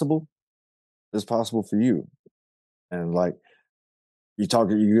possible is possible for you. And like you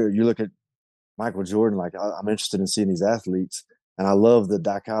look at Michael Jordan. Like I'm interested in seeing these athletes, and I love the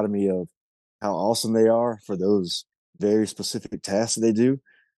dichotomy of how awesome they are for those very specific tasks that they do,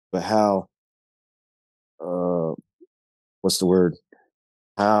 but how uh, what's the word?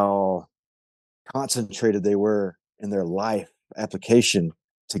 How concentrated they were in their life application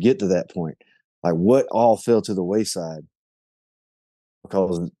to get to that point. Like what all fell to the wayside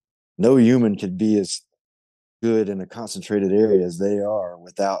because no human could be as good in a concentrated area as they are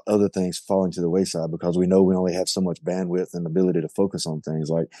without other things falling to the wayside because we know we only have so much bandwidth and ability to focus on things.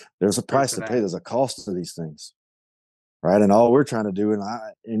 Like there's a Great price for to pay, that. there's a cost to these things. Right. And all we're trying to do, and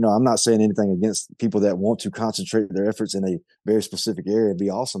I'm not saying anything against people that want to concentrate their efforts in a very specific area and be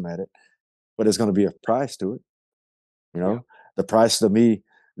awesome at it, but it's going to be a price to it. Yeah. The price to me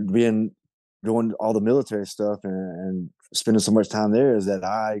being doing all the military stuff and spending so much time there is that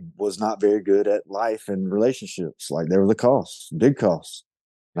I was not very good at life and relationships. Like there was a cost, big cost.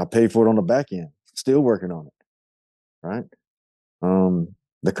 And I paid for it on the back end, still working on it. Right.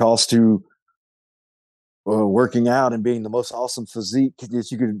 The cost to working out and being the most awesome physique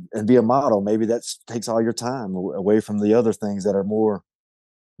that you could and be a model. Maybe that takes all your time away from the other things that are more,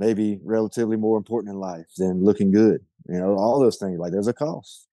 maybe relatively more important in life than looking good. All those things. Like there's a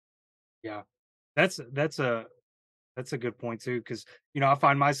cost. Yeah. That's a good point too, because I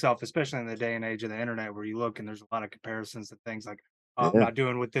find myself, especially in the day and age of the internet, where you look and there's a lot of comparisons and things like, oh, I'm Yeah. not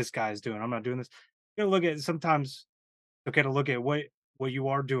doing what this guy's doing. I'm not doing this. Look at sometimes it's okay to look at what you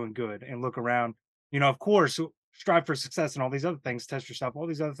are doing good and look around. Of course, strive for success and all these other things, test yourself, all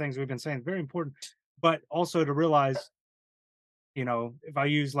these other things we've been saying, very important. But also to realize, if I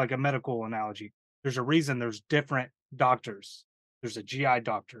use like a medical analogy, there's a reason there's different doctors. There's a GI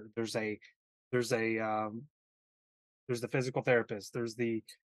doctor. There's a there's the physical therapist. There's the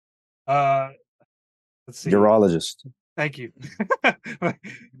uh let's see. Urologist. Thank you. Not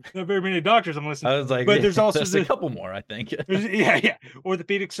very many doctors I'm listening, I was like, but there's also there's a couple more, I think. yeah,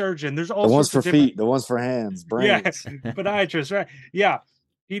 orthopedic surgeon. There's all The ones sorts of for different feet, the ones for hands, yeah, brains. podiatrist, right? Yeah,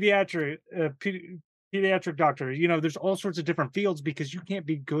 pediatric pediatric doctor. There's all sorts of different fields because you can't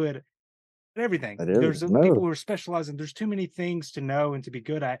be good at everything. That There's is people no. who are specializing. There's too many things to know and to be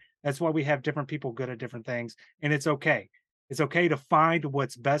good at. That's why we have different people good at different things, and it's okay. It's okay to find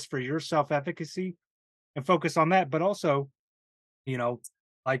what's best for your self efficacy and focus on that. But also, you know,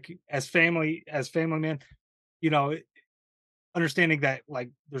 like as family men, you know, understanding that like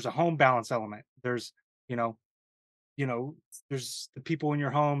there's a home balance element. You know, you know, there's the people in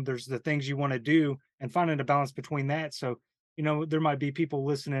your home, there's the things you want to do, and finding a balance between that. So, there might be people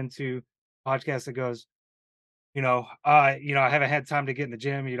listening to podcasts that goes, I haven't had time to get in the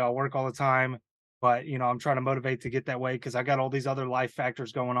gym, I work all the time, but I'm trying to motivate to get that way because I got all these other life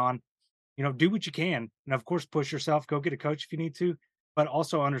factors going on. Do what you can. And of course, push yourself, go get a coach if you need to, but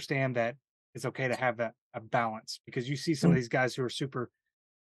also understand that it's okay to have that a balance because you see some of Mm. these guys who are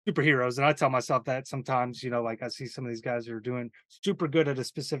superheroes. And I tell myself that sometimes, like I see some of these guys who are doing super good at a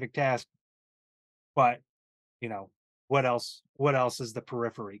specific task, but you know, what else is the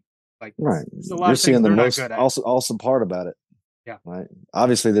periphery? Like Right. there's a lot You're of things seeing the they're not most good at. awesome part about it. Yeah. Right.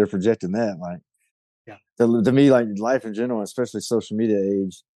 Obviously, they're projecting that. Like Yeah. to me, like life in general, especially social media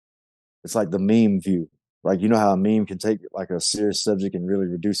age, it's like the meme view. Like how a meme can take like a serious subject and really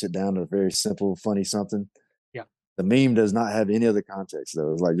reduce it down to a very simple, funny something. Yeah. The meme does not have any other context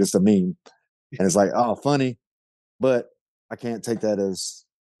though. It's like just a meme. And it's like, oh, funny, but I can't take that as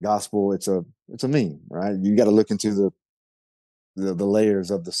gospel. It's a meme, right? You got to look into the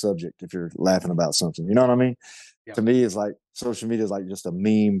layers of the subject if you're laughing about something. You know what I mean? Yeah. To me, it's like social media is like just a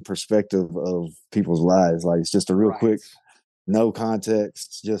meme perspective of people's lives. Like it's just a real Right. quick, no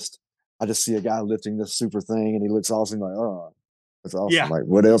context. Just I just see a guy lifting this super thing and he looks awesome. Like, oh, that's awesome. Yeah. Like,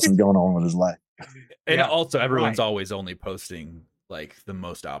 what else is going on with his life? And Yeah. also, everyone's Right. always only posting like the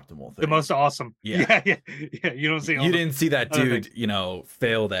most optimal The thing. most awesome. Yeah. Yeah. You don't see all You the didn't see that other dude, things.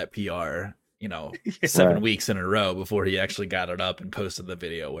 fail that PR, Yeah. 7 Right. weeks in a row before he actually got it up and posted the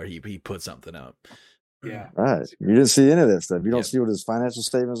video where he put something up. Yeah. Right. You didn't see any of that stuff. You don't Yep. see what his financial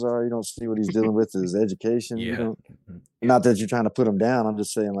statements are. You don't see what he's dealing with his education. You Yeah. don't. Not that you're trying to put him down. I'm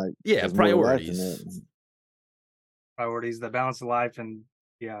just saying, like, Yeah, there's more to life than priorities. that. Priorities, the balance of life, and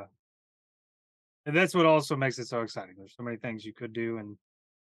yeah. And that's what also makes it so exciting. There's so many things you could do, and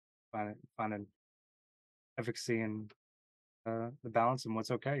finding efficacy and the balance and what's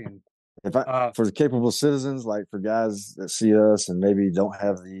okay. And If I, for the capable citizens, like for guys that see us and maybe don't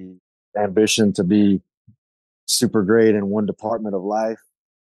have the ambition to be super great in one department of life,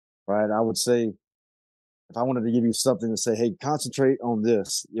 right? I would say if I wanted to give you something to say, hey, concentrate on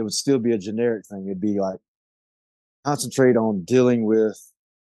this, it would still be a generic thing. It'd be like concentrate on dealing with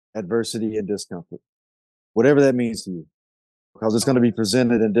adversity and discomfort, whatever that means to you, because it's I going to love be that.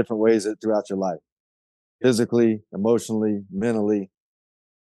 presented in different ways throughout your life, physically, emotionally, mentally,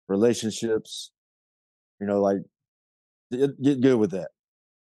 relationships, like get good with that,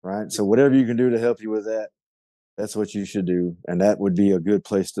 right? So whatever you can do to help you with that, that's what you should do, and that would be a good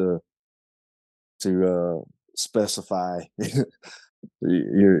place to specify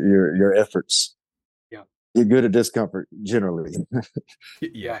your efforts. Yeah. Get good at discomfort generally.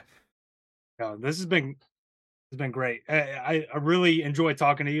 Yeah. No, this has been great. I really enjoy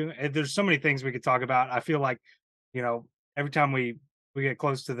talking to you. There's so many things we could talk about. I feel like, every time we get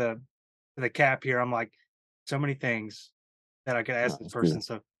close to the cap here, I'm like, so many things that I could Oh, ask this that's person. good.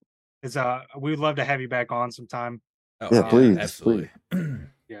 So it's we would love to have you back on sometime. Oh Yeah, yeah, please, please. absolutely.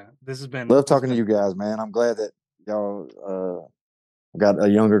 Yeah, this has been Love talking to you guys, man. I'm glad that y'all got a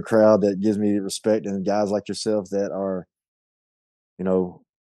younger crowd that gives me respect, and guys like yourself that are, you know,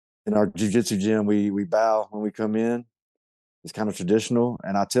 in our jujitsu gym, we bow when we come in. It's kind of traditional,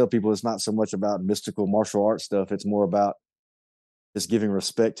 and I tell people it's not so much about mystical martial arts stuff. It's more about just giving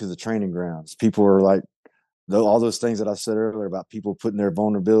respect to the training grounds. People are like all those things that I said earlier about people putting their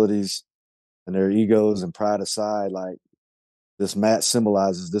vulnerabilities and their egos and pride aside. Like this mat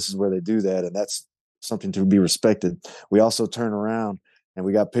symbolizes this is where they do that, and that's something to be respected. We also turn around and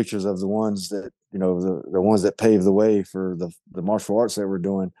we got pictures of the ones that the ones that paved the way for the martial arts that we're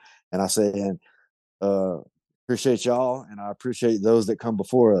doing. And I say, and appreciate y'all, and I appreciate those that come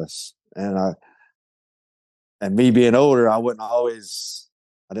before us. And me being older, I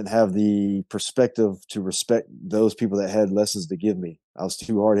didn't have the perspective to respect those people that had lessons to give me. I was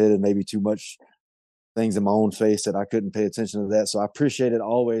too hard headed, maybe too much things in my own face that I couldn't pay attention to that. So I appreciate it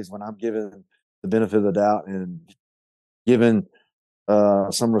always when I'm given the benefit of the doubt and given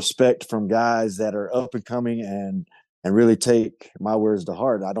some respect from guys that are up and coming and really take my words to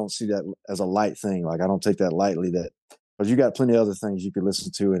heart. I don't see that as a light thing. Like I don't take that lightly. That because you got plenty of other things you could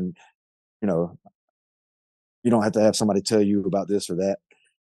listen to, and you know you don't have to have somebody tell you about this or that,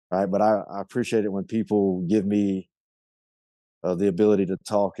 right? But I appreciate it when people give me the ability to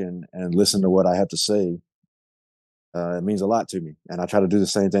talk and listen to what I have to say. It means a lot to me, and I try to do the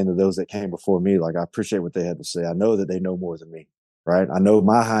same thing to those that came before me. Like I appreciate what they had to say. I know that they know more than me, right? I know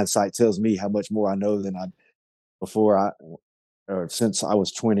my hindsight tells me how much more I know than I before I or since I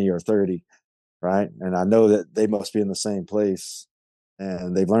was 20 or 30, right? And I know that they must be in the same place,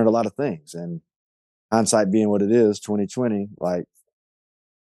 and they've learned a lot of things. And hindsight being what it is, 2020, like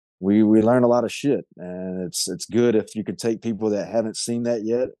we learn a lot of shit, and it's good if you could take people that haven't seen that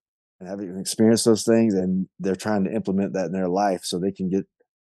yet and haven't experienced those things, and they're trying to implement that in their life so they can get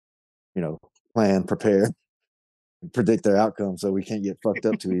you know plan, prepare, and predict their outcome, so we can't get fucked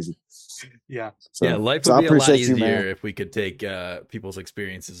up too easy. Yeah. Yeah, So life so would I be a lot appreciate you, man. easier if we could take people's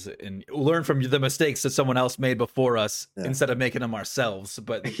experiences and learn from the mistakes that someone else made before us Yeah, instead of making them ourselves.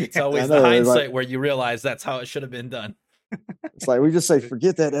 But it's Yeah. I always the know. hindsight where you realize that's how it should have been done. It's like we just say,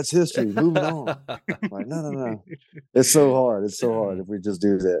 forget that. That's history. Moving on. Like no, no, no. It's so hard. It's so hard if we just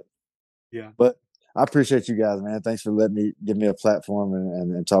do that. Yeah. But I appreciate you guys, man. Thanks for letting me give me a platform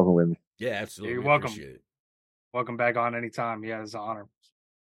and talking with me. Yeah, absolutely. You're We welcome. appreciate it. Welcome back on anytime. Yeah, it's an honor.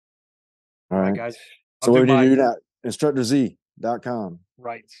 All All right, right. guys. I'll So what do we need to my do now, instructorzee.com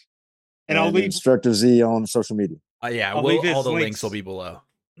right. And and Instructor Z on social media. Yeah, I'll leave all his the links will links. be below.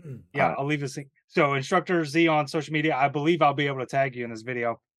 Yeah, right. I'll leave this thing. So Instructor Z on social media. I believe I'll be able to tag you in this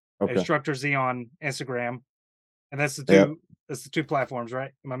video. Okay. Instructor Z on Instagram. And that's the Yep. two platforms,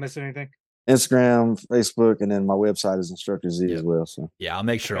 right? Am I missing anything? Instagram, Facebook, and then my website is Instructor Z Yep. as well. So Yeah, I'll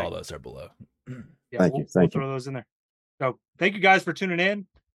make sure Okay. all those are below. Yeah, thank we'll you. Thank you. throw those in there. So thank you guys for tuning in.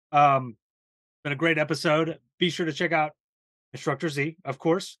 Been a great episode. Be sure to check out Instructor Z, of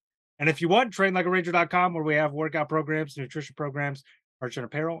course. And if you want, trainlikearanger.com, where we have workout programs, nutrition programs, merch and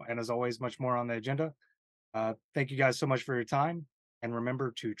apparel, and as always, much more on the agenda. Thank you guys so much for your time. And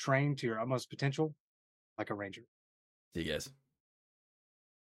remember to train to your utmost potential like a ranger. See you guys.